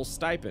considerable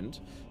stipend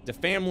to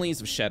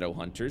families of shadow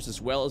hunters, as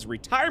well as a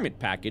retirement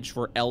package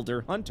for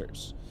elder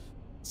hunters.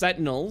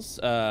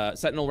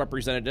 Sentinel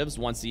representatives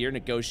once a year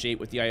negotiate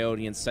with the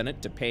Ionian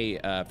Senate to pay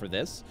for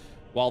this.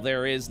 While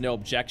there is no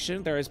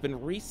objection, there has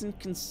been recent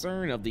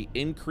concern of the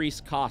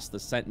increased cost the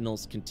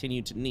Sentinels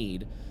continue to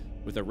need,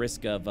 with a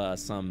risk of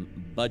some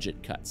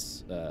budget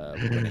cuts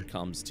when it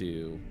comes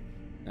to,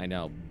 I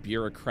know,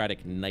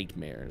 bureaucratic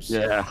nightmares.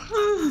 Yeah.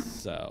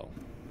 So.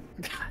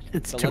 God,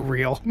 it's too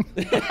real.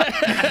 Yeah,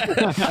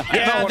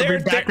 I don't want to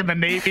be back in the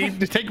Navy.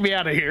 Just take me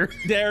out of here.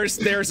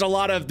 There's a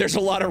lot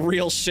of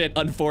real shit,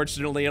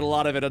 unfortunately, and a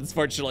lot of it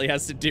unfortunately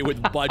has to do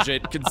with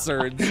budget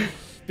concerns,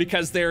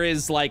 because there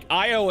is like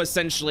Io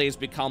essentially has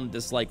become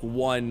this like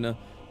one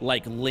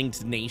like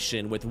linked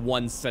nation with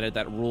one Senate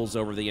that rules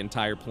over the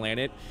entire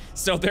planet.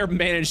 So they're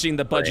managing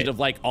the budget of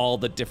like all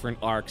the different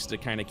arcs to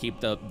kind of keep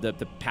the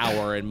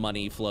power and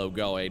money flow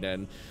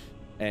going,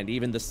 and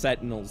even the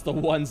Sentinels, the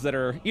ones that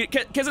are,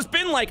 because it's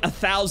been like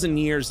 1,000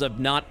 years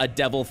of not a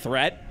devil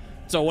threat.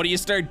 So what do you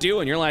start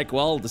doing? You're like,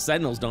 well, the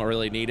Sentinels don't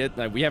really need it.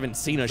 Like, we haven't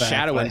seen a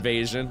shadow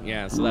invasion.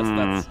 Yeah, so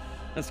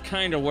that's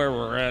kind of where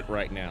we're at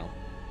right now.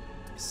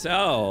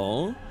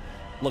 So,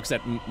 looks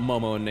at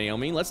Momo and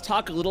Naomi. Let's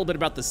talk a little bit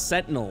about the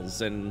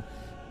Sentinels and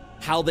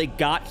how they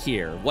got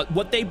here.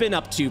 What they've been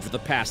up to for the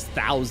past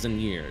 1,000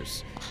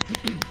 years.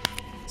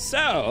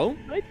 So,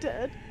 Am I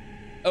dead?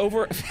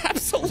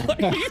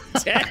 Absolutely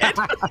dead.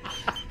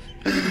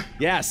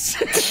 Yes.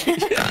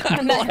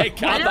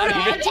 Like, I don't know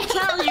how to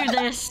tell you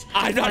this.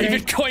 I'm not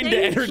even going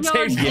to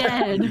entertain you.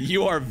 Dead.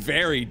 You are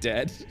very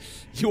dead.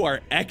 You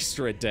are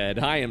extra dead.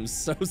 I am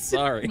so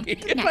sorry.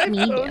 My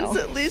bones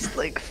at least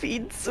like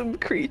feed some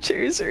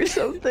creatures or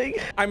something.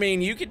 I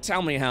mean, you could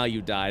tell me how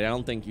you died. I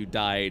don't think you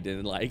died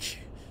in like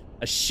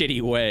a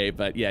shitty way,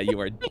 but yeah, you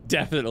are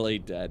definitely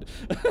dead.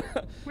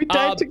 We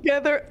died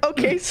together.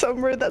 Okay,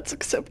 Summer, that's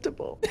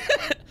acceptable.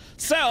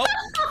 So,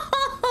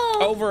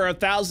 over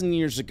 1,000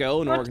 years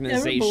ago, an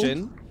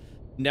organization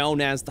known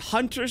as the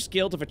Hunters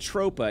Guild of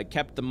Atropa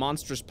kept the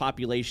monstrous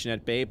population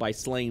at bay by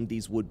slaying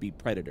these would-be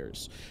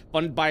predators.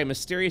 Funded by a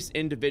mysterious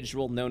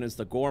individual known as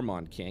the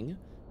Gormon King,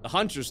 the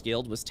Hunters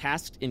Guild was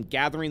tasked in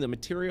gathering the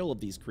material of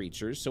these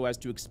creatures so as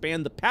to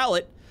expand the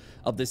palate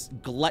of this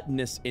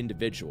gluttonous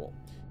individual.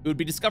 It would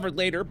be discovered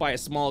later by a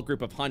small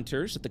group of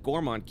hunters that the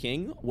Gormon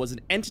King was an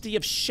entity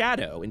of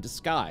shadow in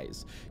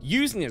disguise,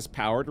 using his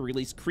power to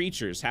release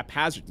creatures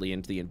haphazardly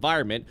into the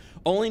environment,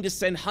 only to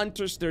send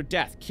hunters to their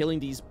death, killing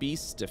these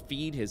beasts to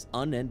feed his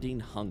unending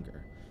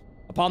hunger.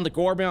 Upon the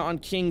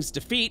Gormon King's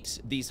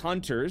defeat, these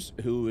hunters,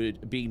 who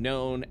would be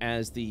known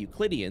as the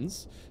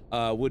Euclideans,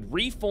 would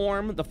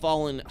reform the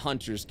Fallen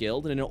Hunters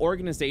Guild in an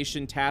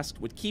organization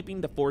tasked with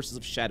keeping the forces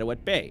of shadow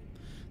at bay.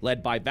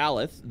 Led by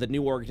Valeth, the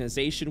new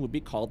organization would be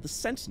called the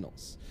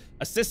Sentinels.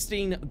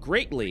 Assisting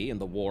greatly in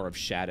the War of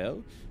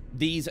Shadow,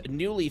 these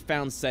newly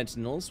found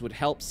Sentinels would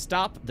help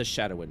stop the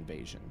Shadow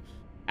invasion.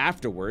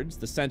 Afterwards,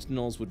 the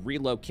Sentinels would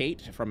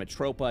relocate from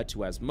Atropa to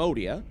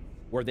Asmodia,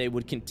 where they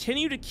would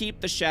continue to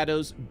keep the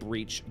Shadow's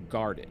breach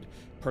guarded,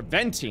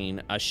 preventing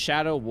a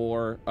second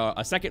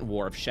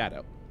war of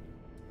Shadow.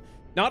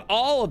 Not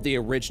all of the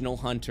original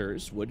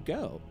hunters would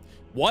go.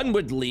 One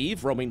would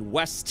leave, roaming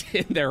west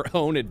in their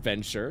own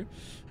adventure,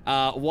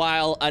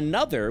 while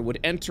another would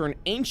enter an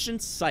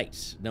ancient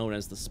site known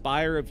as the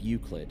Spire of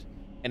Euclid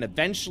and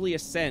eventually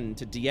ascend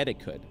to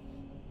Dietikhood.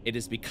 It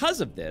is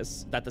because of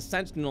this that the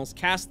Sentinels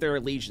cast their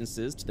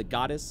allegiances to the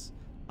goddess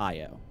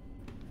Io.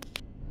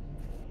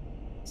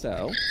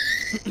 So,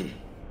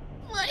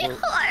 My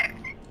heart.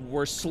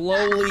 we're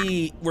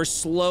slowly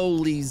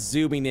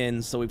zooming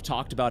in. So we've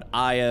talked about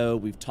Io,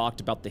 we've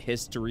talked about the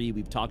history,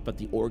 we've talked about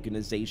the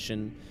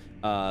organization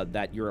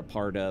that you're a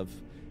part of.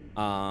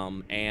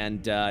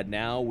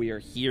 Now we are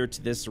here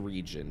to this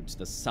region, to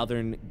the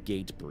Southern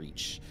Gate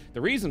Breach.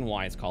 The reason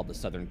why it's called the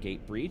Southern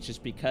Gate Breach is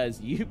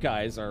because you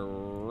guys are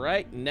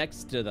right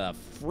next to the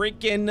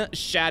freaking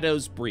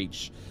Shadow's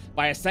Breach.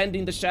 By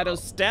ascending the Shadow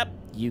Step,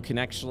 you can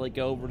actually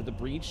go over to the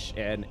breach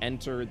and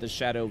enter the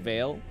Shadow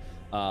Veil,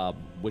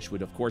 which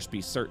would of course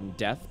be certain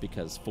death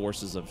because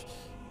forces of,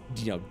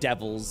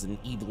 devils and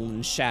evil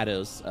and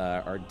shadows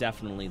are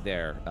definitely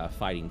there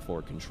fighting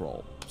for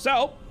control.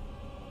 So,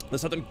 the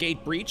Southern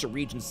Gate Breach, a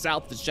region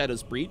south of the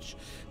Shadow's Breach.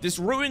 This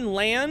ruined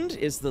land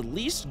is the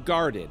least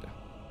guarded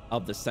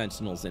of the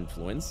Sentinels'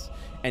 influence,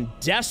 and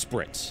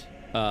desperate,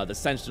 the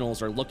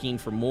Sentinels are looking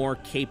for more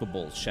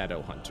capable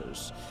Shadow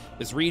Hunters.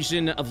 This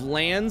region of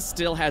land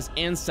still has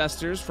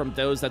ancestors from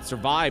those that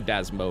survived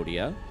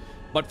Asmodia,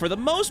 but for the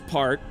most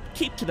part,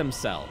 keep to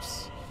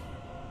themselves.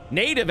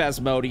 Native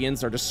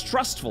Asmodians are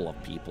distrustful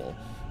of people,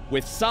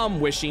 with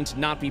some wishing to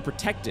not be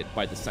protected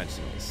by the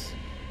Sentinels.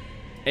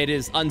 It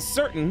is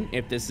uncertain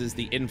if this is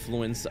the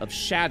influence of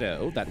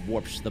shadow that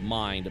warps the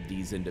mind of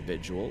these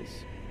individuals,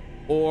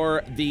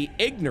 or the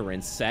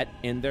ignorance set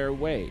in their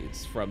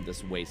ways from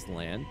this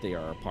wasteland they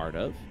are a part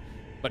of,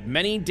 but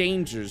many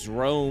dangers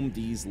roam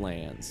these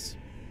lands.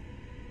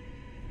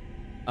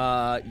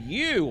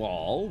 You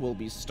all will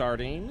be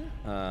starting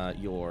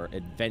your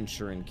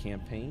adventure and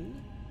campaign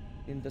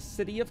in the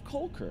city of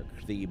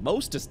Kolkirk, the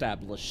most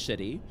established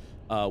city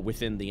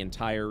within the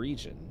entire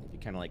region.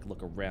 Kind of like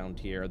look around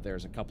here,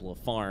 there's a couple of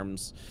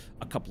farms,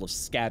 a couple of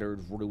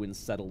scattered ruined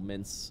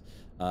settlements,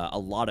 a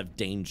lot of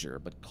danger,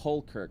 but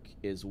Kolkirk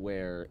is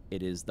where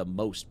it is the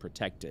most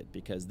protected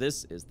because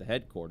this is the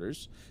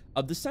headquarters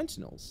of the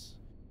Sentinels.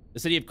 The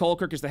city of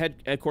Kolkirk is the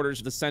headquarters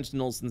of the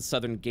Sentinels in the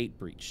Southern Gate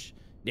Breach.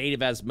 Native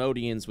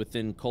Asmodians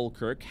within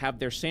Kolkirk have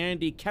their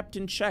sanity kept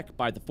in check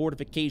by the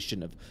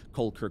fortification of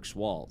Kolkirk's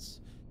walls.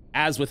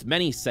 As with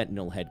many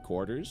Sentinel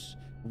headquarters,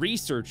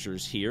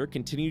 researchers here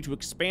continue to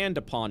expand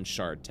upon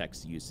shard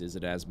tech's uses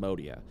at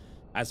Asmodia,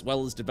 as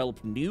well as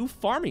develop new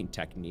farming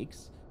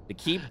techniques to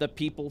keep the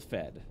people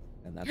fed.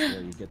 And that's where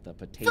you get the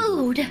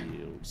potato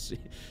fields.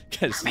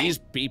 Because these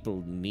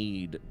people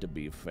need to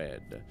be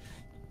fed.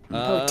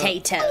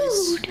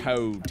 Potatoes.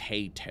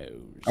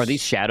 Potatoes. Are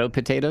these shadow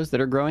potatoes that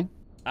are growing?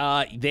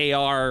 They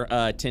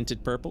are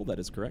tinted purple, that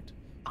is correct.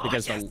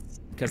 Because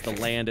because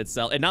the land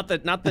itself, and not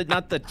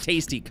the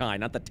tasty kind,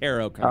 not the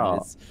taro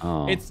kind.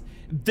 It's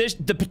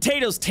the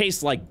potatoes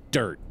taste like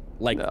dirt,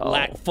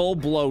 like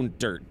full-blown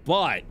dirt,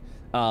 but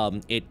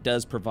it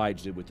does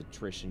provide you with the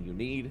nutrition you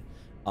need.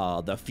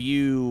 The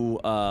few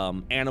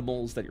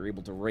animals that you're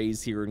able to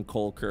raise here in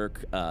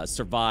Kolkirk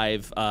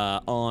survive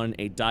on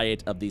a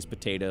diet of these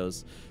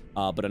potatoes,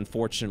 but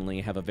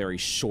unfortunately have a very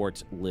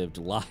short-lived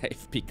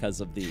life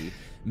because of the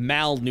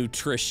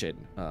malnutrition.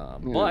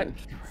 But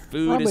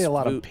food probably is a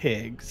lot food. of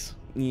pigs.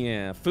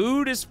 Yeah,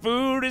 food is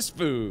food is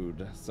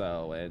food.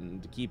 So,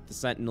 and to keep the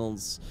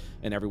Sentinels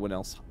and everyone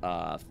else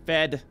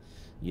fed,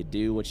 you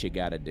do what you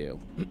gotta do.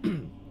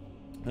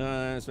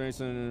 Sorry,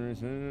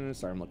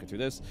 I'm looking through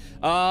this.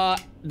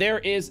 There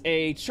is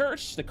a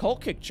church, the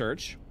Kolkirk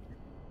Church.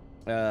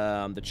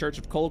 The Church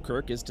of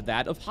Kolkirk is to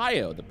that of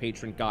Hyo, the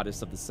patron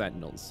goddess of the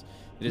Sentinels.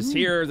 It is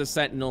here the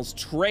Sentinels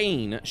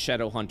train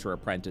Shadow Hunter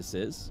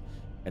apprentices,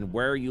 and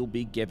where you'll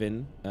be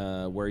given,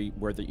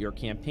 your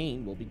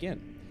campaign will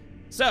begin.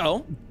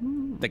 So,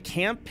 the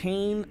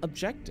campaign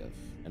objective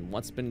and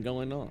what's been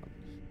going on.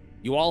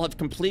 You all have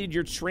completed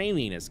your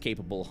training as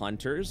capable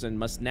hunters and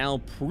must now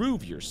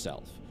prove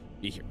yourself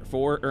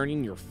before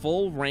earning your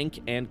full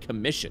rank and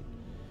commission.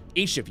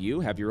 Each of you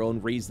have your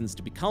own reasons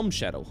to become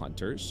shadow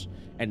hunters,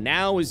 and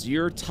now is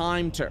your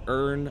time to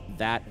earn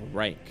that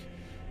rank.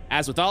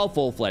 As with all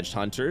full-fledged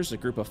hunters, a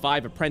group of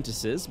 5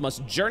 apprentices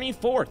must journey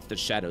forth to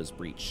Shadow's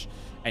Breach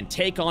and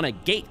take on a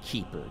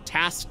gatekeeper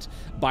tasked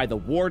by the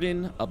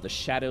Warden of the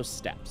Shadow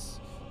Steppes.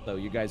 So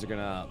you guys are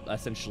gonna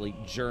essentially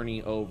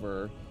journey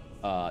over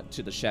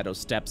to the Shadow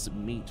Steppes,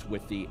 meet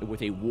with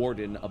a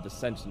Warden of the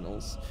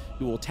Sentinels,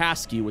 who will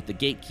task you with the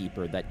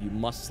gatekeeper that you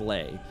must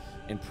slay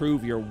and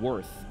prove your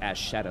worth as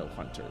shadow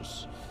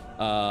hunters.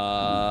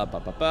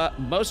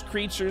 Most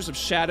creatures of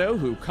shadow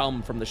who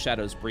come from the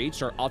Shadow's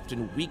Breach are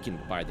often weakened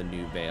by the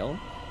new veil,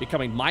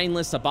 becoming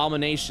mindless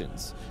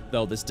abominations,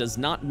 though this does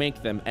not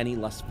make them any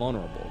less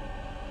vulnerable.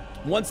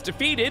 Once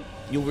defeated,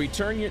 you'll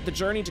return the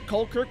journey to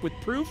Colkirk with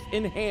proof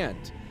in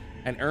hand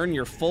and earn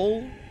your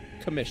full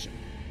commission.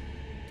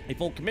 A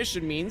full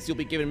commission means you'll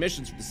be given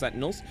missions from the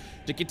Sentinels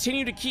to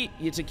continue to keep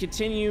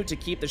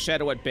the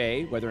Shadow at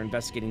bay, whether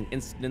investigating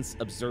incidents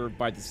observed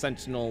by the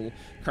Sentinel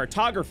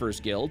Cartographers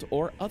Guild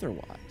or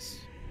otherwise.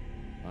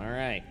 All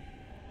right,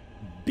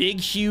 big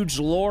huge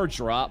lore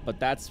drop, but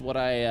that's what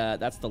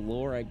that's the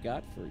lore I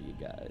got for you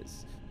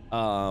guys.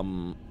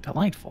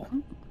 Delightful.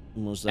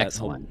 Was that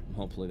excellent?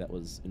 Hopefully that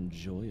was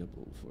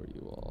enjoyable for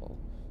you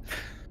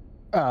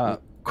all.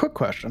 Quick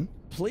question.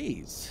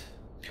 Please.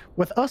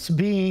 With us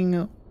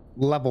being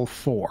level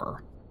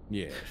 4,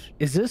 Yes.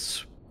 is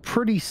this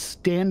pretty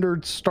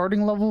standard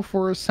starting level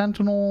for a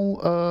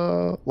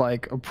Sentinel,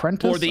 like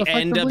apprentice? For the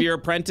end of your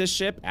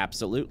apprenticeship,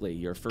 absolutely.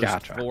 Your first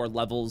Gotcha. 4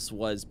 levels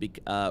was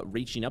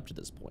reaching up to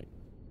this point.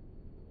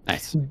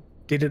 Nice.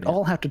 Did it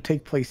all have to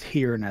take place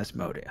here in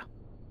Asmodia?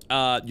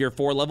 Your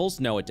 4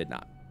 levels? No, it did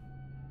not.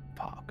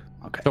 Fuck.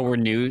 Okay. So we're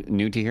new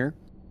to here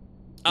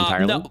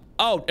entirely. No.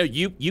 Oh,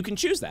 you can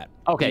choose that.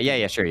 Okay.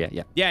 Yeah. Sure.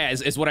 Yeah. Yeah,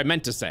 is what I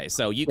meant to say.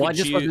 So you Well, I can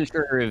just choose. wasn't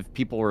sure if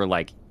people were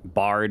like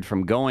barred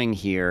from going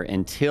here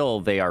until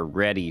they are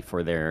ready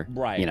for their,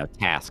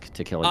 task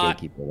to kill a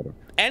gatekeeper or whatever.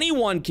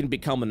 Anyone can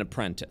become an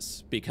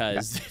apprentice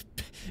because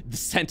the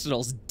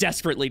Sentinels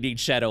desperately need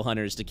shadow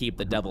hunters to keep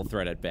the devil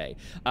threat at bay.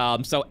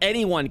 So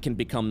anyone can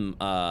become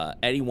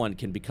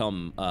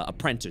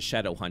apprentice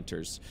shadow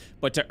hunters,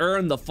 but to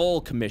earn the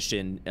full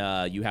commission,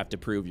 you have to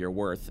prove your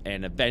worth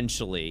and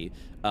eventually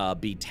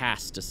be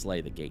tasked to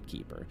slay the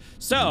gatekeeper.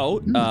 So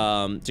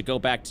to go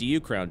back to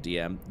you,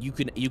 CrownedDM,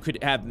 you could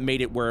have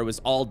made it where it was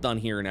all done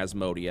here in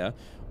Asmodia,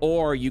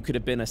 or you could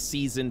have been a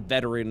seasoned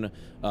veteran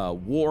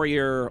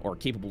warrior or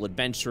capable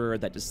adventurer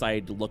that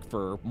decided to look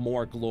for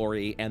more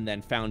glory and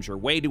then found your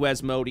way to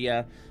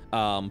Asmodia,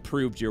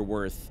 proved your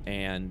worth,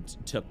 and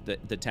took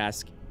the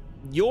task.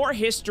 Your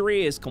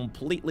history is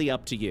completely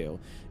up to you,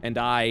 and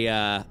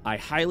I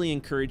highly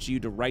encourage you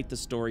to write the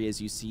story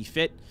as you see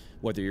fit,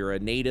 whether you're a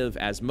native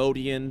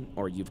Asmodian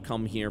or you've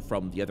come here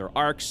from the other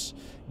arcs.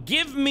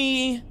 Give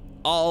me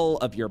all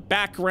of your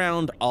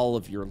background, all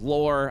of your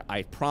lore.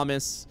 I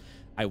promise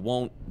I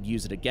won't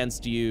use it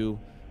against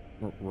you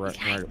right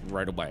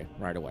away.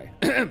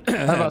 I was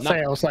about to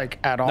say, I was like,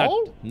 at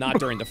all? Not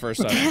during the first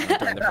session. Not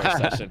during the first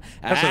session.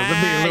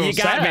 You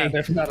got me.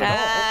 If not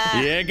at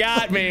all. You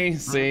got me.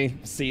 See,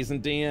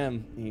 seasoned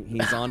DM.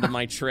 He's onto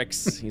my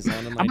tricks. He's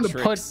onto my I'm gonna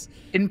tricks. put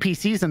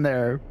NPCs in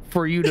there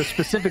for you to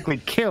specifically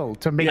kill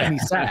to make me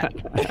sad.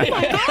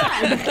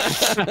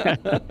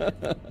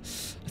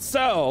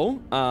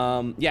 So,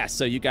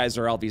 so you guys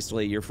are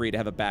obviously, you're free to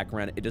have a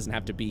background. It doesn't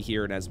have to be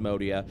here in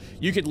Asmodia.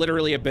 You could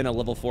literally have been a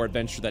level 4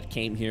 adventurer that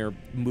came here,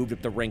 moved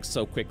up the ranks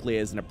so quickly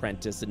as an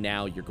apprentice, and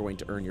now you're going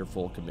to earn your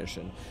full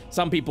commission.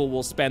 Some people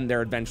will spend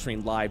their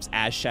adventuring lives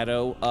as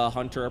shadow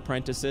hunter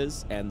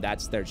apprentices, and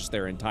that's just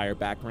their entire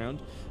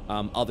background.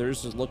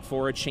 Others look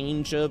for a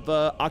change of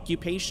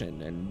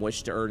occupation and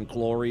wish to earn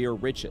glory or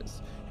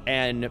riches.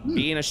 And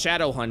being a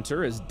shadow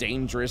hunter, as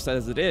dangerous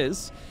as it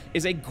is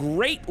a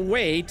great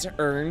way to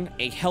earn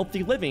a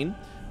healthy living.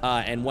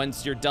 And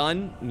once you're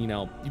done,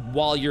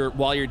 while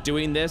you're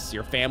doing this,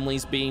 your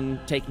family's being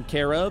taken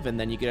care of, and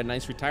then you get a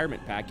nice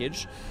retirement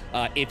package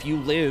if you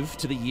live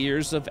to the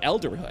years of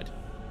elderhood.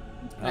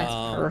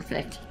 That's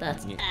perfect.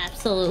 That's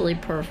absolutely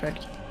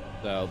perfect.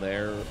 So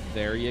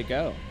there you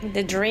go.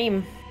 The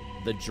dream.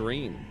 The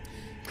dream.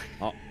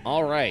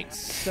 All right,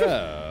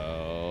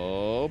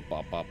 so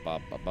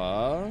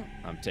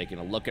I'm taking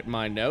a look at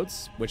my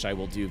notes, which I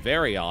will do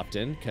very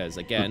often because,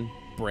 again,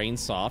 brain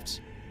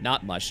soft,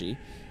 not mushy.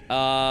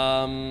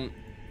 Squishy.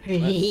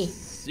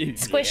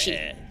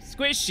 Yeah.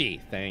 Squishy.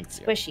 Thank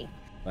you. Squishy.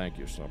 Thank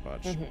you so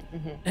much.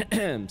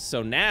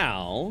 So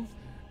now,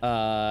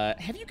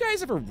 have you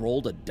guys ever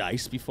rolled a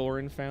dice before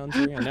in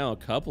Foundry? I know a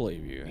couple of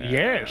you have.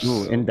 Yes.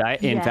 Ooh, in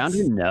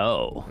Foundry,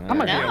 no. I'm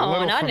gonna get a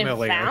little not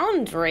familiar. in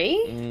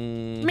Foundry.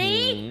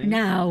 Me?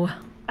 No.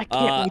 I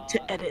can't wait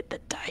to edit the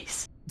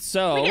dice.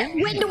 So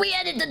when do we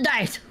edit the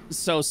dice?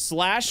 So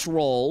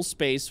 /roll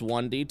space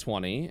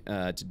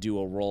 1d20 to do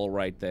a roll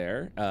right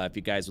there. If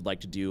you guys would like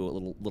to do a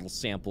little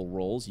sample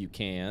rolls, you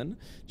can,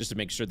 just to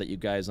make sure that you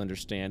guys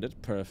understand it.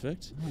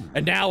 Perfect.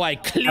 And now I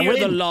clear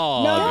the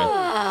log. No,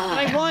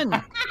 I won.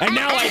 And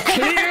now I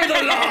clear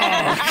the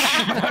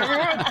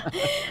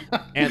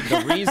log. And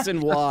the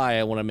reason why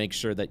I want to make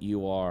sure that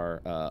you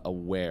are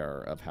aware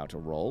of how to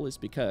roll is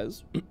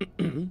because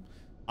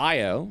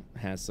IO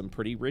has some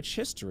pretty rich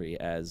history,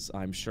 as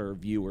I'm sure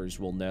viewers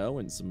will know,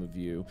 and some of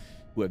you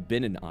who have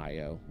been in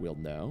IO will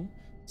know.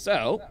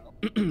 So,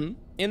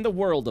 in the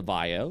world of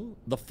IO,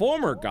 the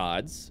former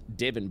gods,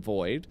 Div and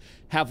Void,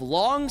 have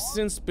long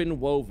since been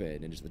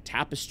woven into the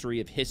tapestry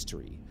of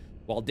history.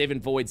 While Div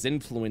and Void's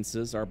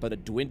influences are but a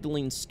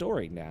dwindling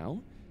story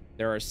now,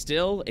 there are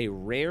still a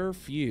rare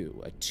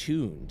few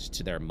attuned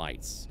to their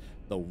mights,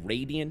 the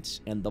Radiant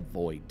and the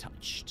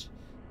Void-touched.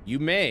 You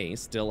may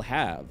still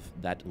have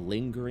that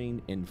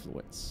lingering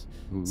influence.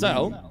 Ooh.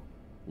 So,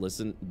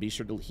 listen, be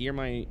sure to hear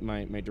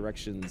my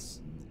directions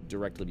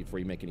directly before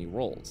you make any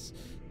rolls.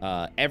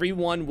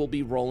 Everyone will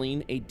be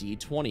rolling a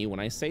d20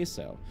 when I say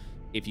so.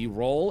 If you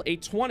roll a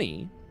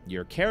 20,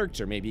 your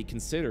character may be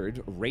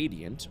considered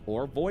radiant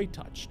or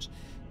void-touched.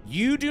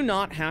 You do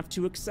not have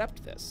to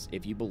accept this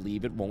if you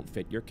believe it won't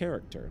fit your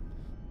character.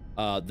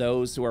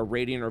 Those who are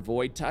radiant or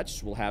void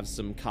touched will have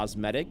some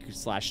cosmetic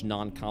 /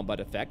 non-combat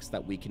effects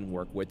that we can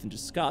work with and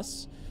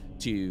discuss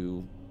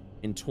to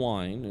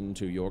entwine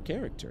into your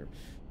character.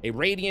 A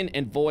radiant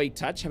and void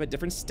touch have a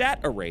different stat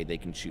array they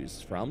can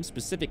choose from,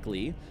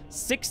 specifically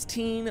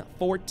 16,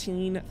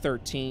 14,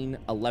 13,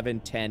 11,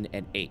 10,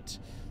 and 8.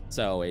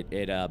 So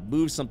it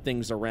moves some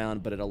things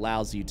around, but it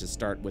allows you to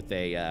start with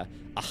a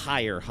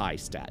higher high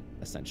stat,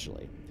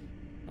 essentially.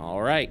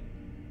 All right.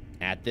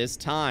 At this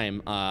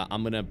time,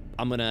 I'm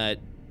gonna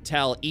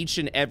tell each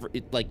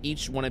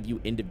one of you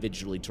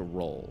individually to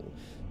roll,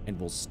 and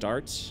we'll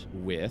start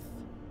with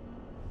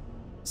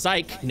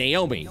Psych,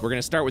 Naomi. We're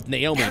gonna start with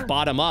Naomi,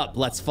 bottom up.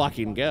 Let's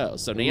fucking go.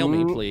 So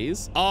Naomi,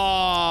 please. Oh!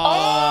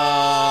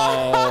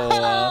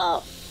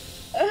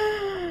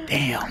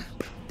 Damn.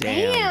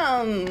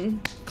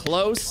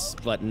 Close,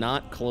 but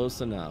not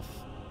close enough.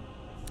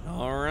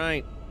 All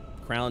right,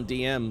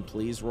 CrownedDM,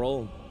 please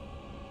roll.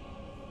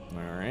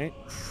 All right.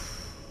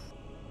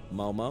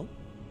 Momo.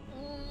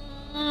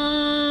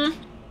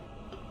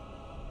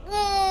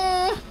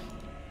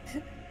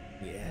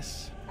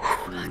 Yes.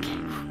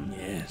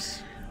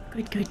 Yes.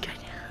 Good. Okay.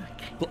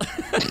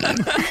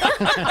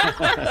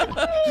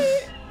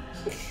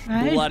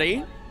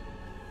 Bloody.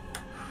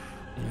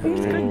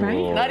 It's good,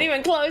 right? Not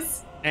even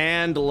close.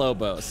 And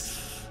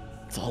Lobos.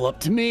 It's all up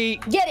to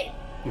me. Get it.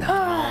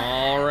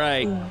 All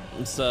right.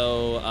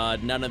 So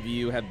none of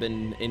you have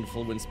been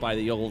influenced by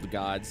the old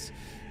gods.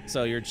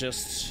 So you're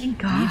just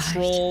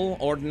neutral,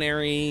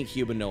 ordinary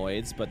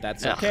humanoids, but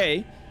that's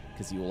okay,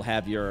 because you will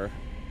have your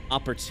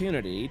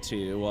opportunity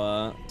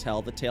to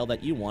tell the tale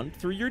that you want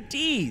through your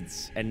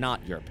deeds and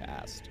not your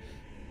past.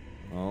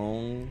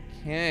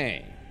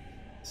 Okay.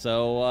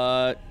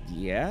 So,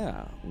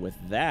 yeah, with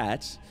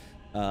that,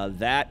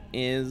 that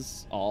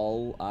is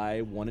all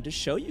I wanted to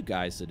show you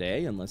guys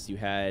today. Unless you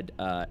had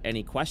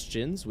any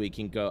questions, we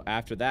can go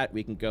after that.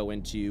 We can go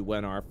into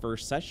when our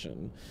first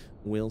session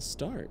will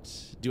start.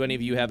 Do any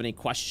of you have any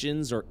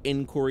questions or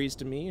inquiries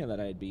to me that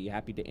I'd be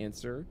happy to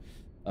answer,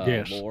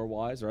 yes.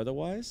 lore-wise or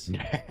otherwise?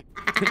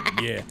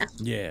 Yeah.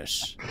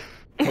 Yes.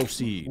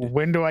 Proceed.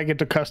 When do I get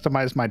to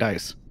customize my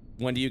dice?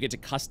 When do you get to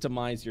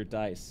customize your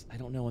dice? I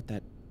don't know what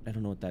that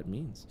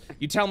means.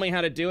 You tell me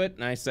how to do it,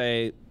 and I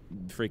say,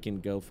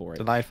 freaking go for it.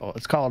 Delightful.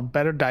 It's called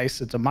Better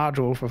Dice. It's a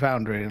module for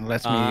Foundry, and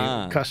lets me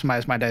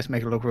customize my dice,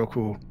 make it look real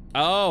cool.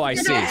 Oh, I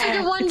see. Is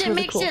it the one that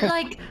makes it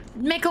like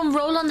make them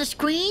roll on the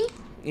screen?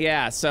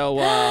 Yeah, so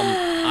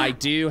I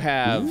do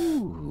have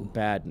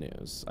bad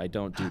news. I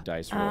don't do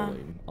dice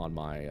rolling on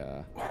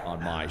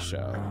my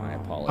show. I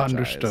apologize.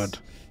 Understood.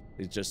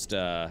 It's just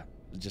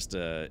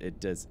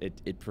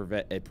it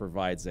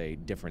provides a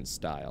different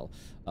style.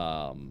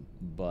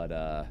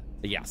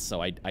 Yeah,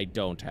 so I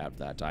don't have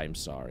that. I'm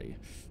sorry.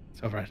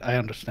 It's all right. I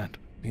understand.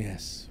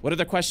 Yes. What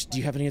other questions? Do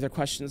you have any other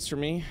questions for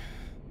me?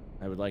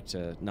 I would like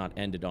to not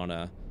end it on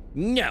a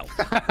no.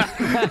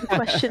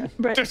 Question,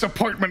 Brett.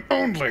 Disappointment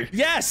only.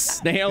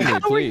 Yes, Naomi, How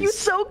please. are you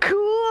so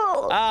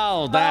cool?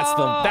 Oh,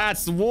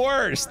 that's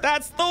worst.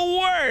 That's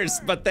the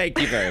worst. But thank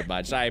you very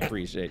much. I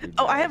appreciate you.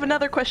 Oh, I have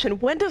another question.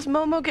 When does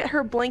Momo get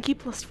her blankie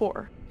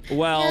 +4?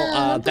 Well,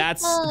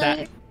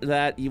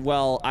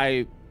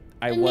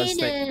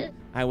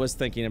 I was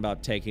thinking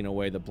about taking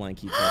away the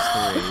blankie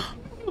 +3.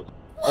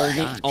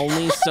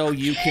 only so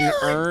you can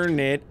earn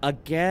it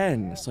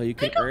again. So you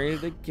can earn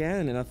it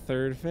again in a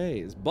third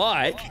phase.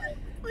 But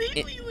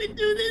You would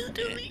do this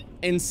to me.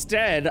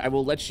 instead, I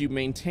will let you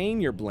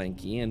maintain your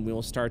blankie, and we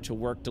will start to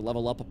work to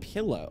level up a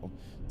pillow.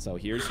 So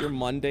here's your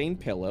mundane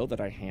pillow that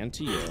I hand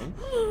to you,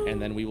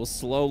 and then we will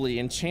slowly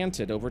enchant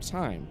it over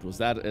time. Is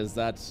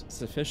that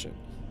sufficient?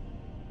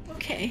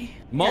 Okay.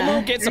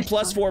 Momo gets a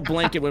 +4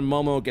 blanket when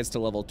Momo gets to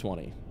level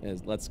 20.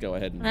 Let's go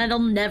ahead. That'll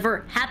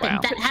never happen. Wow.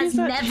 That has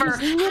never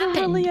she's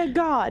literally happened. a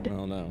god.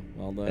 Oh no.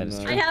 Well then.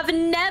 I have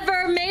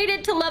never made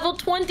it to level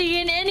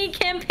 20 in any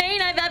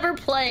campaign I've ever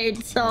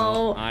played, so...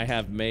 Well, I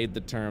have made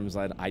the terms.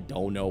 I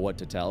don't know what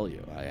to tell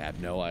you. I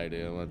have no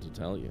idea what to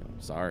tell you.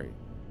 I'm sorry.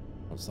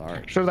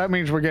 So that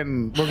means we're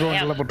going to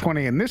level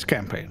 20 in this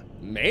campaign.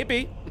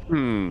 Maybe.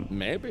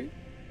 Maybe.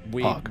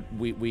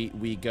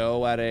 We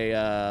go at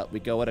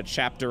a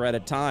chapter at a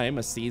time,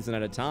 a season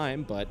at a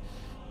time, but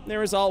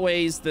there is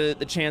always the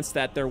chance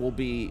that there will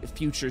be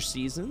future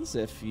seasons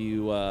if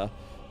you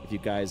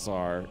guys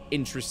are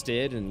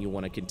interested and you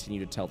want to continue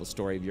to tell the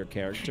story of your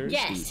characters.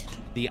 Yes.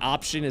 The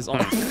option is on.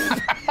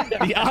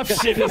 The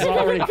option is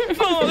already.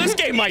 Oh, this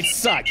game might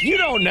suck. You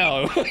don't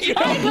know.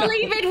 I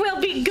believe it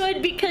will be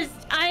good because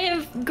I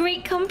have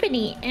great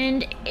company,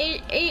 and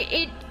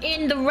it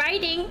in the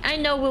writing I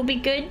know will be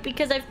good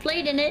because I've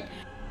played in it,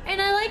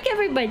 and I like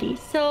everybody,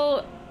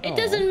 so it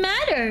doesn't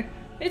matter.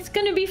 It's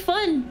gonna be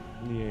fun.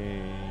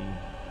 Yay.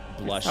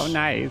 Blush. So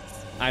nice.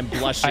 I'm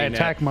blushing. I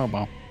attack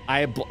Momo.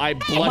 I'm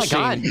blushing. Oh my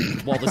God.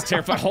 Well, this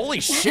terrifying. Holy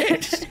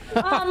shit!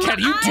 Can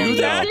you do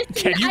that?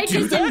 Can you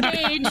do that? I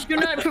disengage, do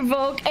not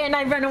provoke, and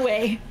I run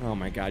away. Oh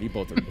my God, you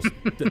both are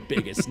the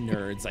biggest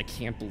nerds. I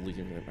can't believe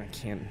it. I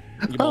can't.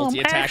 You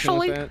multi-attacking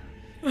with that?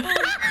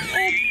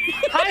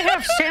 I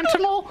have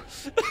Sentinel.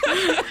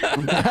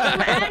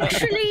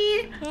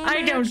 Actually,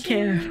 I don't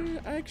care.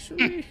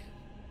 Actually.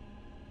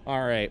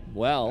 All right.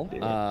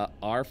 Well,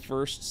 our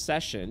first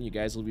session, you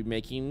guys will be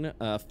making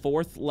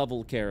 4th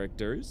level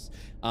characters.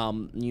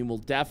 You will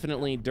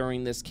definitely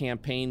during this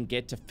campaign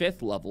get to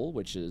 5th level,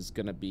 which is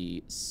gonna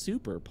be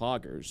super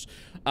poggers,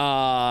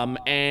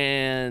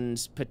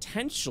 and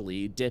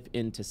potentially dip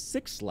into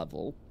 6th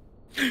level,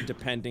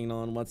 depending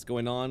on what's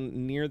going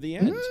on near the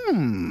end.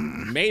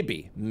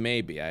 Maybe.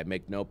 I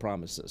make no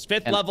promises.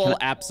 5th level,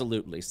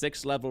 absolutely.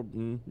 6th level,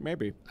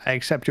 maybe. I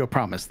accept your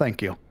promise.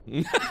 Thank you.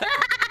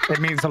 It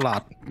means a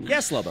lot.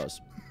 Yes, Lobos.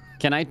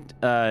 Can I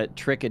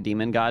trick a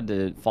demon god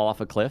to fall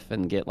off a cliff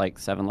and get like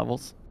 7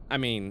 levels? I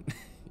mean,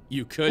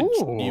 you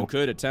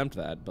could attempt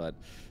that, but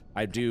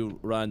I do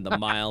run the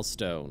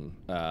milestone,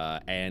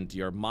 and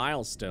your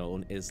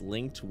milestone is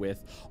linked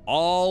with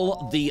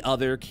all the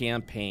other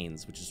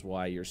campaigns, which is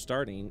why you're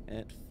starting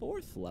at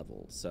 4th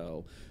level.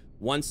 So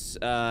once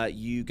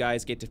you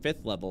guys get to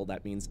 5th level,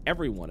 that means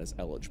everyone is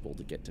eligible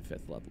to get to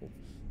 5th level.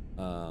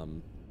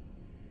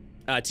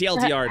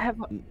 TLDR,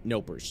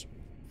 nopers.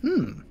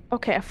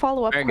 Okay, a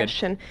follow-up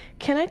question.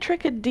 Can I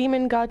trick a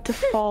demon god to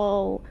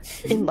fall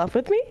in love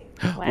with me?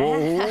 I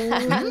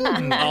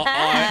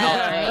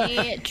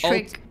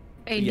trick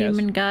a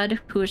demon god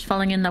who is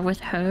falling in love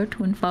with her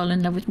to fall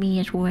in love with me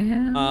as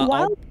well.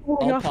 While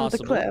falling off of the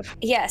cliff.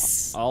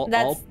 Yes,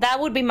 that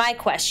would be my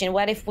question.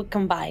 What if we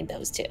combine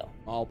those two?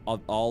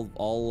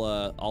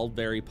 All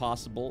very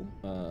possible.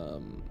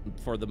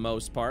 For the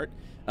most part.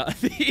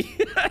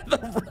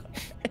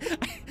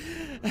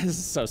 This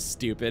is so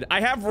stupid. I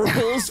have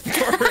rules for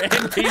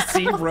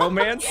NPC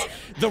romance.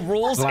 The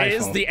rules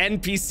is the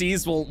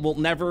NPCs will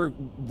never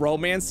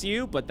romance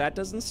you, but that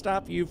doesn't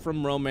stop you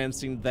from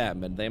romancing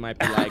them, and they might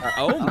be like,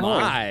 "Oh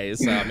my!"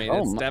 So I mean,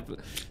 it's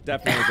definitely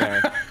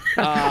there.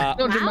 I've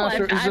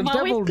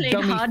always played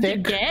hard to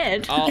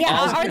get.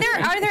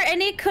 Are there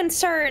any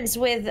concerns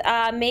with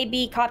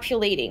maybe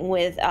copulating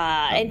with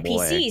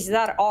NPCs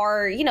that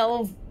are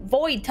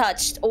void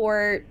touched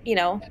or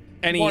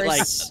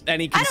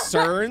any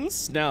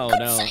concerns? No.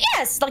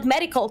 Yes, like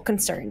medical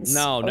concerns.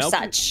 No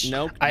such.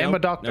 I am a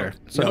doctor,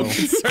 so no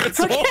concerns.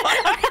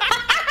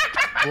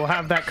 We'll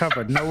have that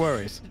covered. No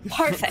worries.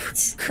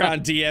 Perfect.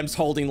 CrownedDM's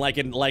holding like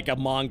a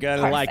manga,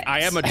 and like I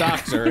am a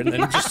doctor, and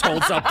then just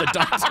holds up the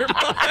doctor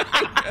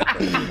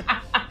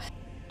manga.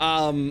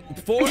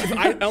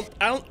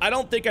 I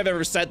don't think I've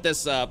ever said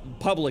this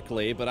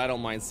publicly, but I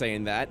don't mind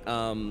saying that.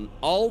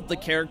 All the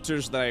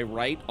characters that I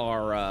write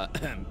are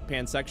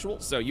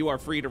pansexual, so you are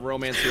free to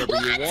romance whoever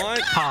you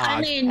want.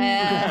 I mean,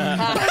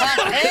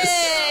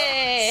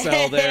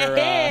 so they're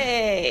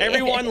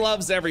everyone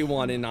loves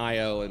everyone in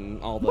IO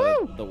and all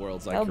the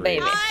worlds I create.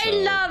 Baby. I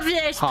love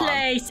this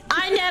place.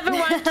 I never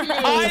want to leave.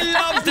 I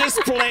love this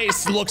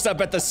place. Looks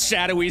up at the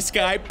shadowy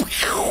sky.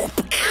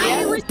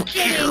 I was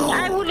kidding.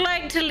 I would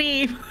like to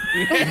leave.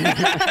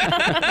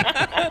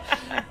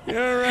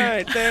 All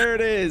right, there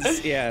it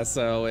is. Yeah,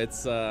 so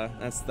it's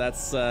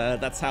that's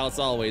how it's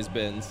always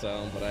been.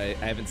 So, but I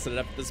haven't set it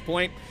up at this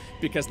point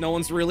because no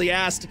one's really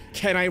asked,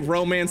 can I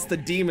romance the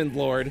demon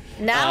lord?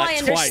 Now I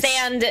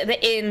understand the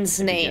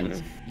inn's name.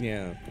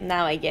 Yeah.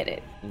 Now I get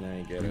it. Now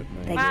you get it.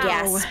 The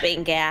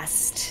gasping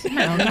gassed.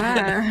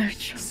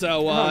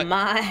 So oh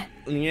my.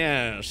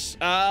 Yes.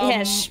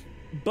 Yes.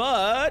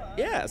 But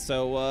yeah,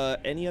 so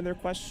any other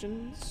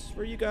questions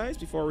for you guys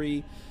before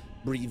we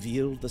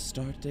reveal the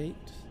start date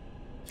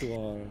to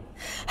our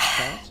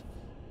chat?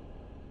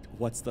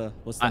 What's the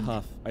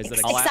huff?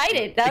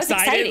 Excited. That was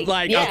exciting.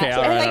 Like, yeah. Okay,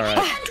 all right.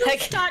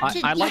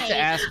 I'd like to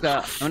ask.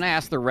 I'm gonna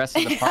ask the rest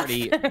of the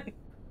party.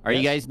 Are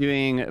you guys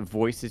doing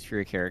voices for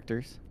your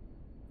characters?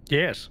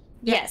 Yes.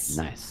 Yes.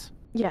 Nice.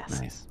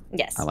 Yes. Nice.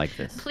 Yes. I like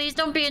this. Please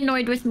don't be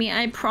annoyed with me.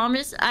 I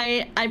promise.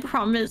 I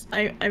promise.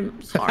 I'm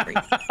sorry.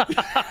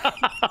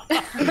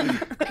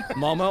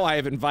 Momo, I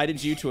have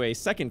invited you to a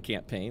second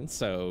campaign,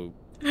 so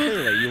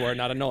clearly you are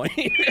not annoying.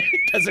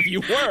 Because if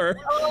you were,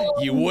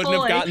 you wouldn't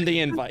have gotten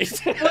the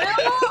invite. Well,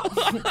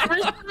 I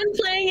was done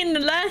playing in the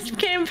last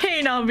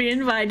campaign. I'll be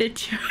invited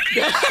to.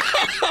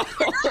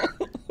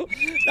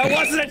 That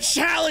wasn't a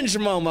challenge,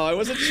 Momo. I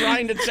wasn't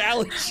trying to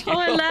challenge you. Oh,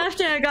 I laughed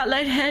and I got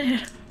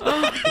lightheaded.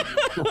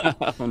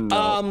 Oh,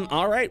 no.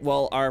 All right.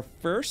 Well, our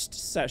first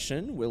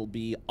session will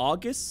be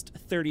August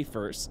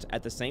 31st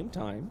at the same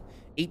time,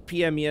 8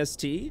 p.m.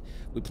 EST.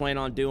 We plan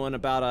on doing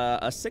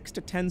about a 6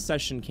 to 10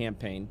 session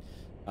campaign,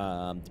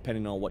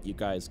 depending on what you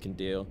guys can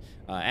do.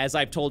 As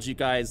I've told you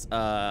guys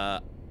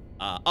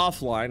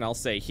offline, I'll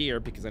say here,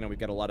 because I know we've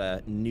got a lot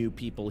of new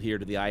people here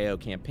to the IO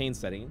campaign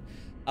setting.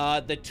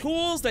 The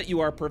tools that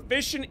you are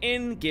proficient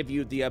in give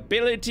you the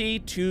ability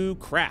to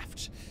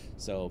craft.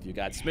 So if you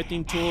got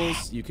smithing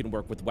tools, you can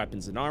work with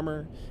weapons and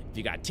armor. If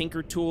you got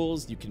tinker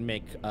tools, you can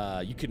make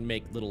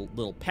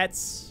little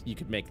pets. You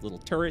can make little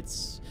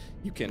turrets.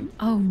 You can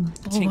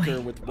tinker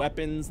with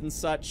weapons and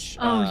such.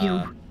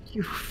 Oh,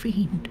 you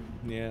fiend.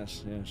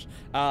 Yes, yes.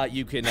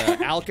 You can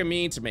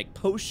alchemy to make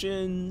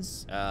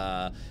potions.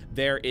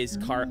 There is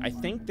I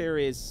think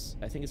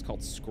it's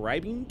called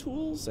scribing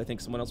tools. I think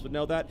someone else would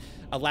know that.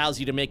 Allows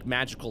you to make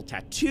magical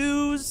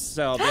tattoos.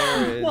 So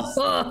there is.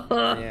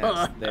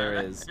 Yes,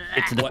 there is.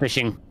 It's the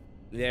fishing.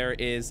 There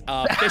is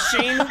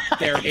fishing.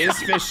 There is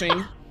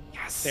fishing.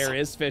 Yes. There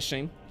is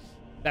fishing.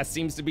 That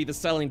seems to be the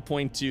selling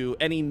point to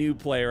any new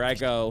player. I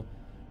go.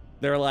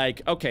 They're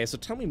like, okay, so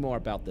tell me more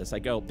about this. I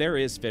go, there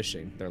is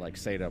fishing. They're like,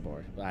 say no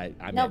more.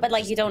 No, but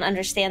like you don't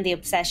understand the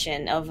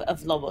obsession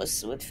of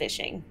Lobos with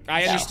fishing.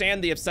 I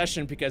understand the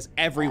obsession because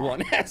everyone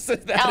has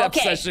that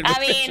obsession with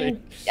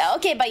fishing.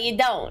 Okay, but you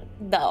don't,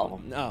 though.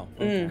 No.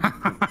 Okay.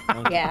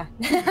 Okay. Yeah.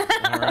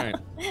 All right.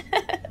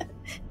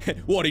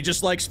 What, he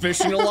just likes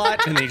fishing a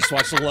lot? And then he just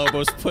watched the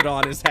Lobos put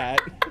on his hat.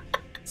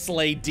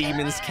 Slay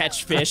demons,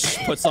 catch fish,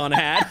 puts on a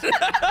hat.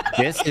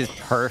 This is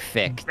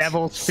perfect.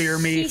 Devil spear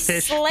me, he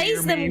fish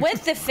slays spear them me.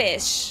 with the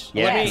fish.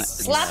 Yeah. Yes,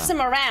 slaps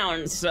them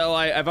around. So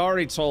I've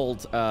already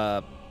told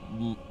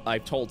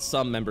I've told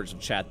some members of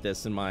chat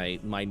this in my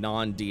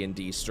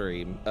non-D&D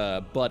stream,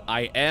 but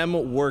I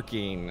am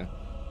working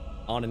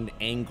on an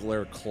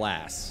angler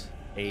class,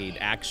 an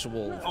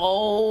actual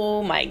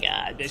oh my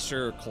god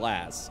fisher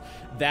class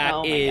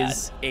that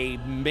is a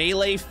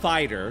melee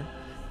fighter.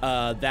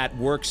 That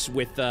works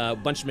with a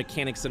bunch of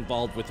mechanics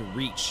involved with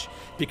reach,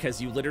 because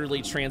you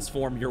literally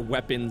transform your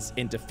weapons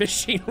into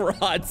fishing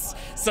rods.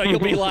 So you'll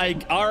be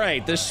like, all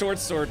right, this short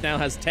sword now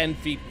has 10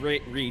 feet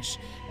reach,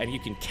 and you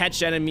can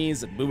catch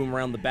enemies and move them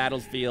around the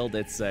battlefield.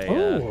 It's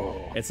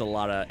a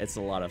lot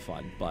of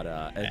fun,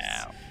 but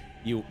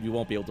you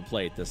won't be able to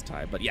play it this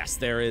time. But yes,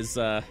 there is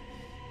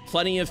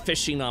plenty of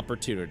fishing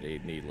opportunity.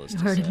 Needless to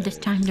say. You heard him this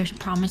time. There's a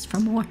promise for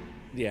more.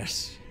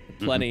 Yes.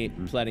 Plenty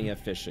of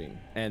fishing.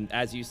 And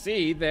as you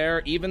see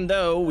there, even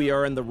though we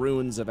are in the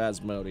ruins of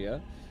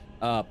Asmodia,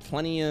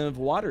 plenty of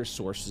water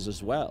sources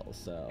as well.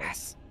 So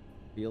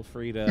feel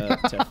free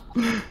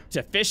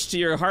to fish to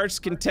your heart's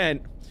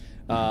content.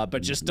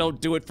 But just don't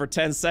do it for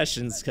 10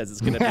 sessions, because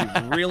it's going to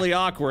be really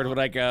awkward when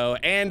I go,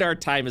 and our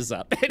time is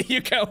up. And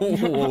you go,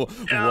 what?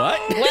 Well,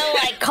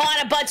 I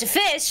caught a bunch of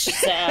fish.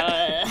 So...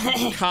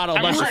 Caught a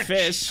bunch of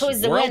fish.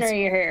 Who's the winner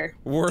here?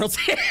 World's...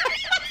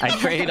 I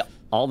trade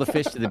all the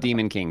fish to the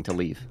Demon King to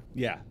leave.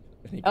 Yeah.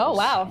 Oh,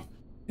 wow.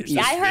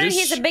 Yeah, I heard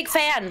he's a big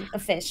fan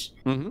of fish.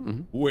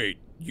 Wait,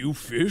 you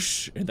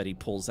fish? And then he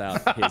pulls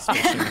out his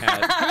fishing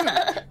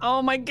hat.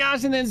 Oh my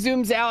gosh, and then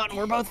zooms out, and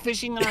we're both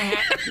fishing in our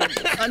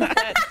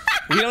hat.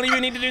 We don't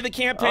even need to do the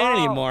campaign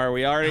anymore.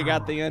 We already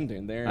got the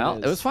ending. There it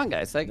is. It was fun,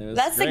 guys.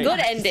 That's the good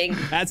ending.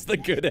 That's the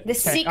good ending. The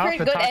secret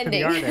good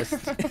ending.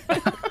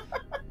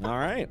 All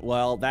right.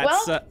 Well,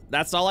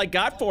 that's all I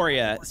got for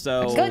you.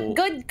 So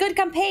good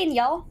campaign,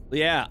 y'all.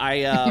 Yeah,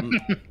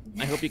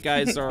 I hope you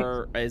guys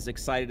are as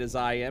excited as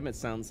I am. It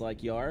sounds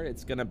like you are.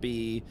 It's gonna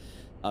be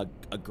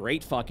a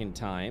great fucking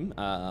time.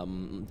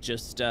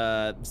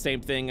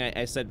 Same thing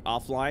I said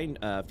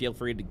offline. Feel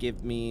free to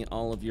give me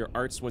all of your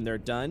arts when they're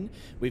done.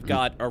 We've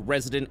got a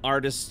resident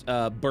artist,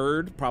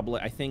 Bird.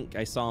 Probably, I think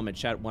I saw him in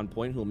chat at one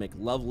point, who'll make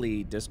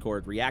lovely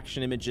Discord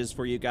reaction images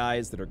for you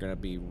guys that are gonna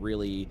be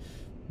really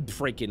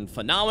freaking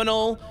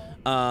phenomenal.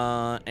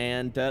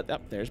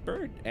 There's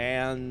Bird.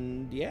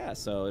 And yeah,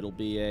 so it'll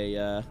be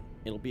a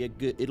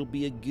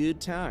good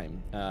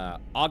time.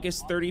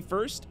 August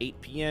 31st,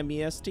 8 p.m.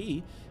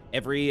 EST.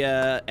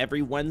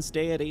 Every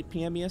Wednesday at 8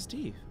 p.m.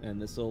 EST.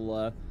 And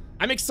this'll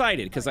I'm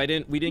excited because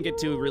we didn't get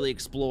to really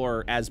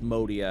explore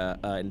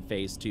Asmodia in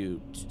phase 2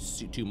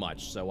 too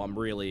much. So I'm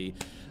really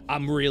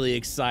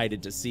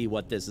excited to see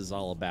what this is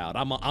all about.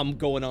 I'm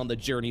going on the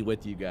journey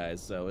with you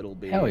guys, so it'll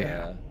be Look,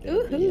 I'm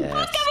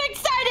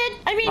excited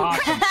excited. I mean,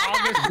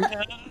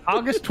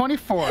 August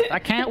 24th. I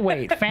can't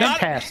wait.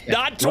 Fantastic.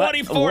 Not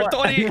 24th,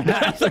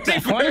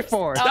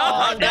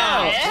 24th.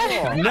 No.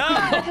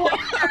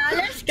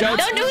 let's go.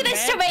 Don't do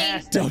this to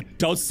me.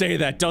 Don't say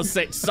that. Don't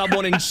say.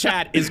 Someone in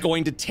chat is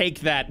going to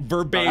take that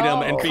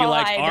verbatim and be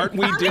like, God. "Aren't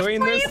we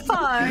doing this?"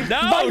 No.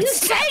 But you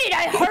said it.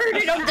 I heard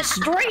it on the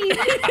stream.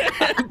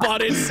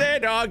 But it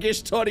said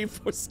August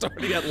 24th,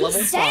 starting at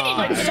level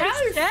 5.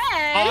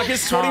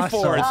 August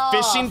 24th,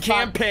 fishing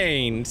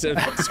campaign,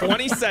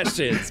 20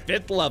 sessions,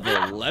 5th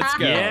level. Let's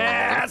go.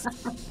 Yes.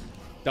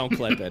 Don't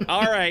clip it.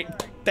 All right.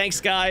 Thanks,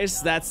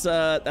 guys. That's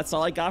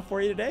all I got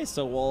for you today.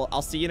 So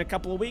I'll see you in a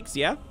couple of weeks.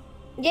 Yeah.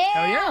 Yeah.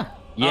 Oh yeah.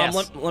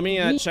 Yes. Let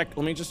me check.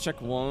 Let me just check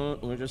one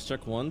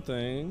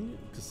thing,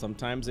 because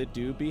sometimes it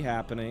do be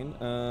happening.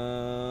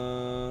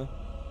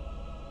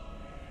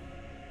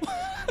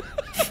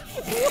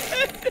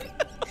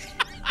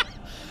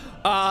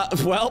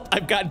 Well,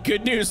 I've got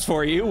good news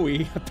for you.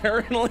 We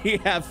apparently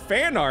have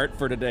fan art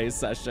for today's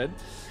session.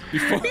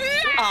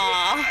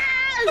 I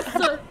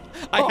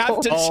have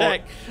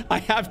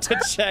to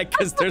check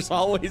because there's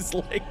always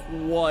like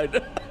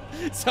one.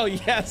 So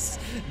yes,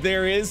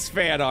 there is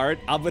fan art.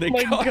 I'm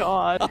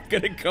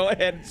gonna go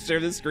ahead and share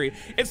the screen.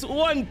 It's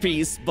one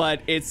piece,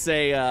 but it's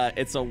a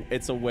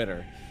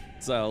winner.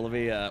 So let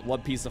me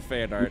one piece of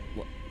fan art.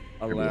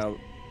 Allow.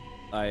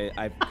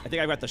 I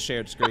think I got the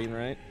shared screen,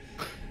 right?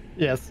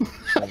 Yes.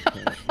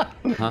 Okay.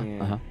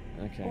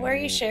 Okay. Where are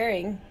you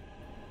sharing?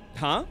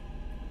 Huh?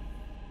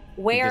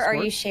 Where are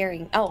you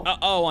sharing?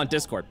 Oh. On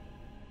Discord.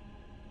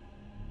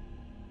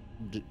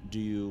 Do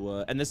you?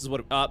 And this is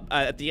what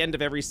at the end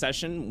of every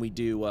session we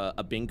do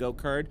a bingo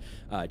card.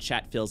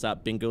 Chat fills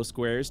out bingo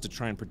squares to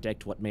try and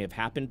predict what may have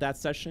happened that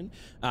session,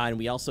 and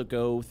we also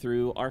go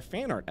through our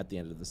fan art at the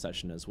end of the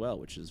session as well,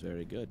 which is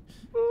very good.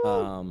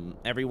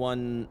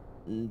 Everyone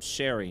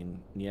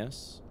sharing,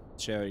 yes,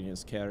 sharing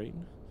is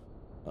caring.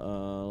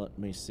 Let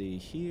me see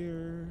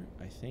here.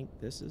 I think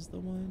this is the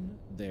one.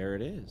 There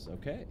it is.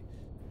 Okay.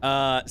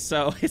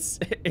 So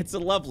it's a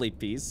lovely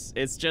piece.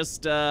 It's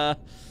just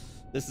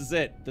this is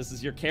it. This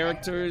is your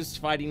characters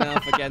fighting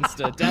off against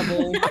a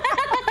devil.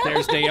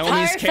 There's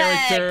Naomi's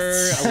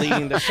character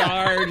leading the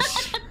charge.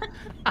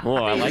 Oh,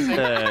 I like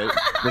the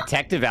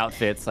detective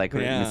outfits, like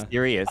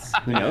mysterious.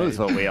 Who knows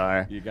what we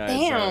are? You guys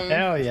Damn.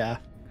 Hell yeah.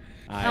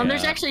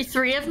 There's actually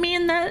 3 of me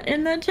in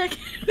that check.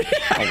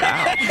 Oh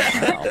wow.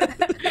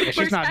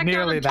 She's not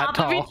nearly that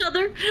tall. Of each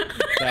other.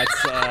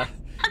 That's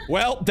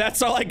well,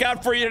 that's all I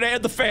got for you today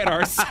at the fan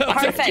art. So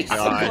Perfect.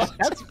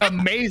 That's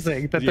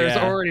amazing that there's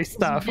already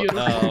stuff.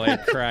 Oh,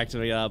 it cracked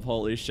me up.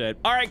 Holy shit.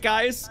 All right,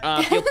 guys.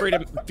 Feel free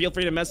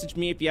to message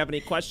me if you have any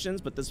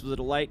questions, but this was a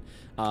delight.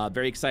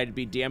 Very excited to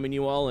be DMing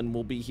you all, and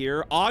we'll be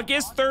here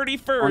August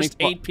 31st,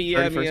 8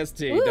 p.m.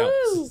 EST. No,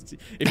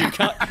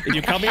 if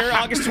you come here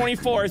August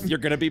 24th, you're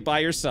gonna be by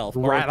yourself.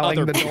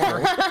 Rattling the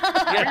door.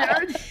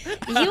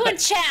 You in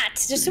chat.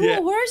 Just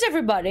where's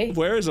everybody?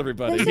 Where is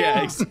everybody?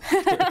 Yeah.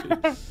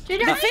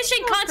 The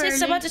fishing contest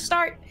is about to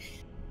start.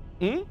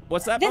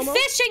 What's that, The Momo?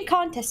 fishing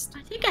contest.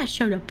 I think I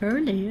showed up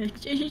early.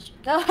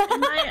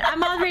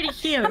 I'm already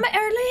here. Am I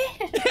early?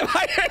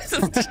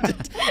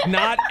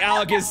 Not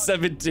August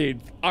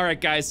 17th. All right,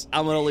 guys.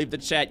 I'm gonna leave the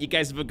chat. You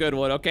guys have a good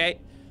one, okay?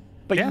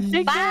 But yeah.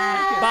 Bye.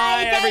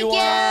 Bye, Thank everyone. you.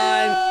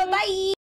 Bye.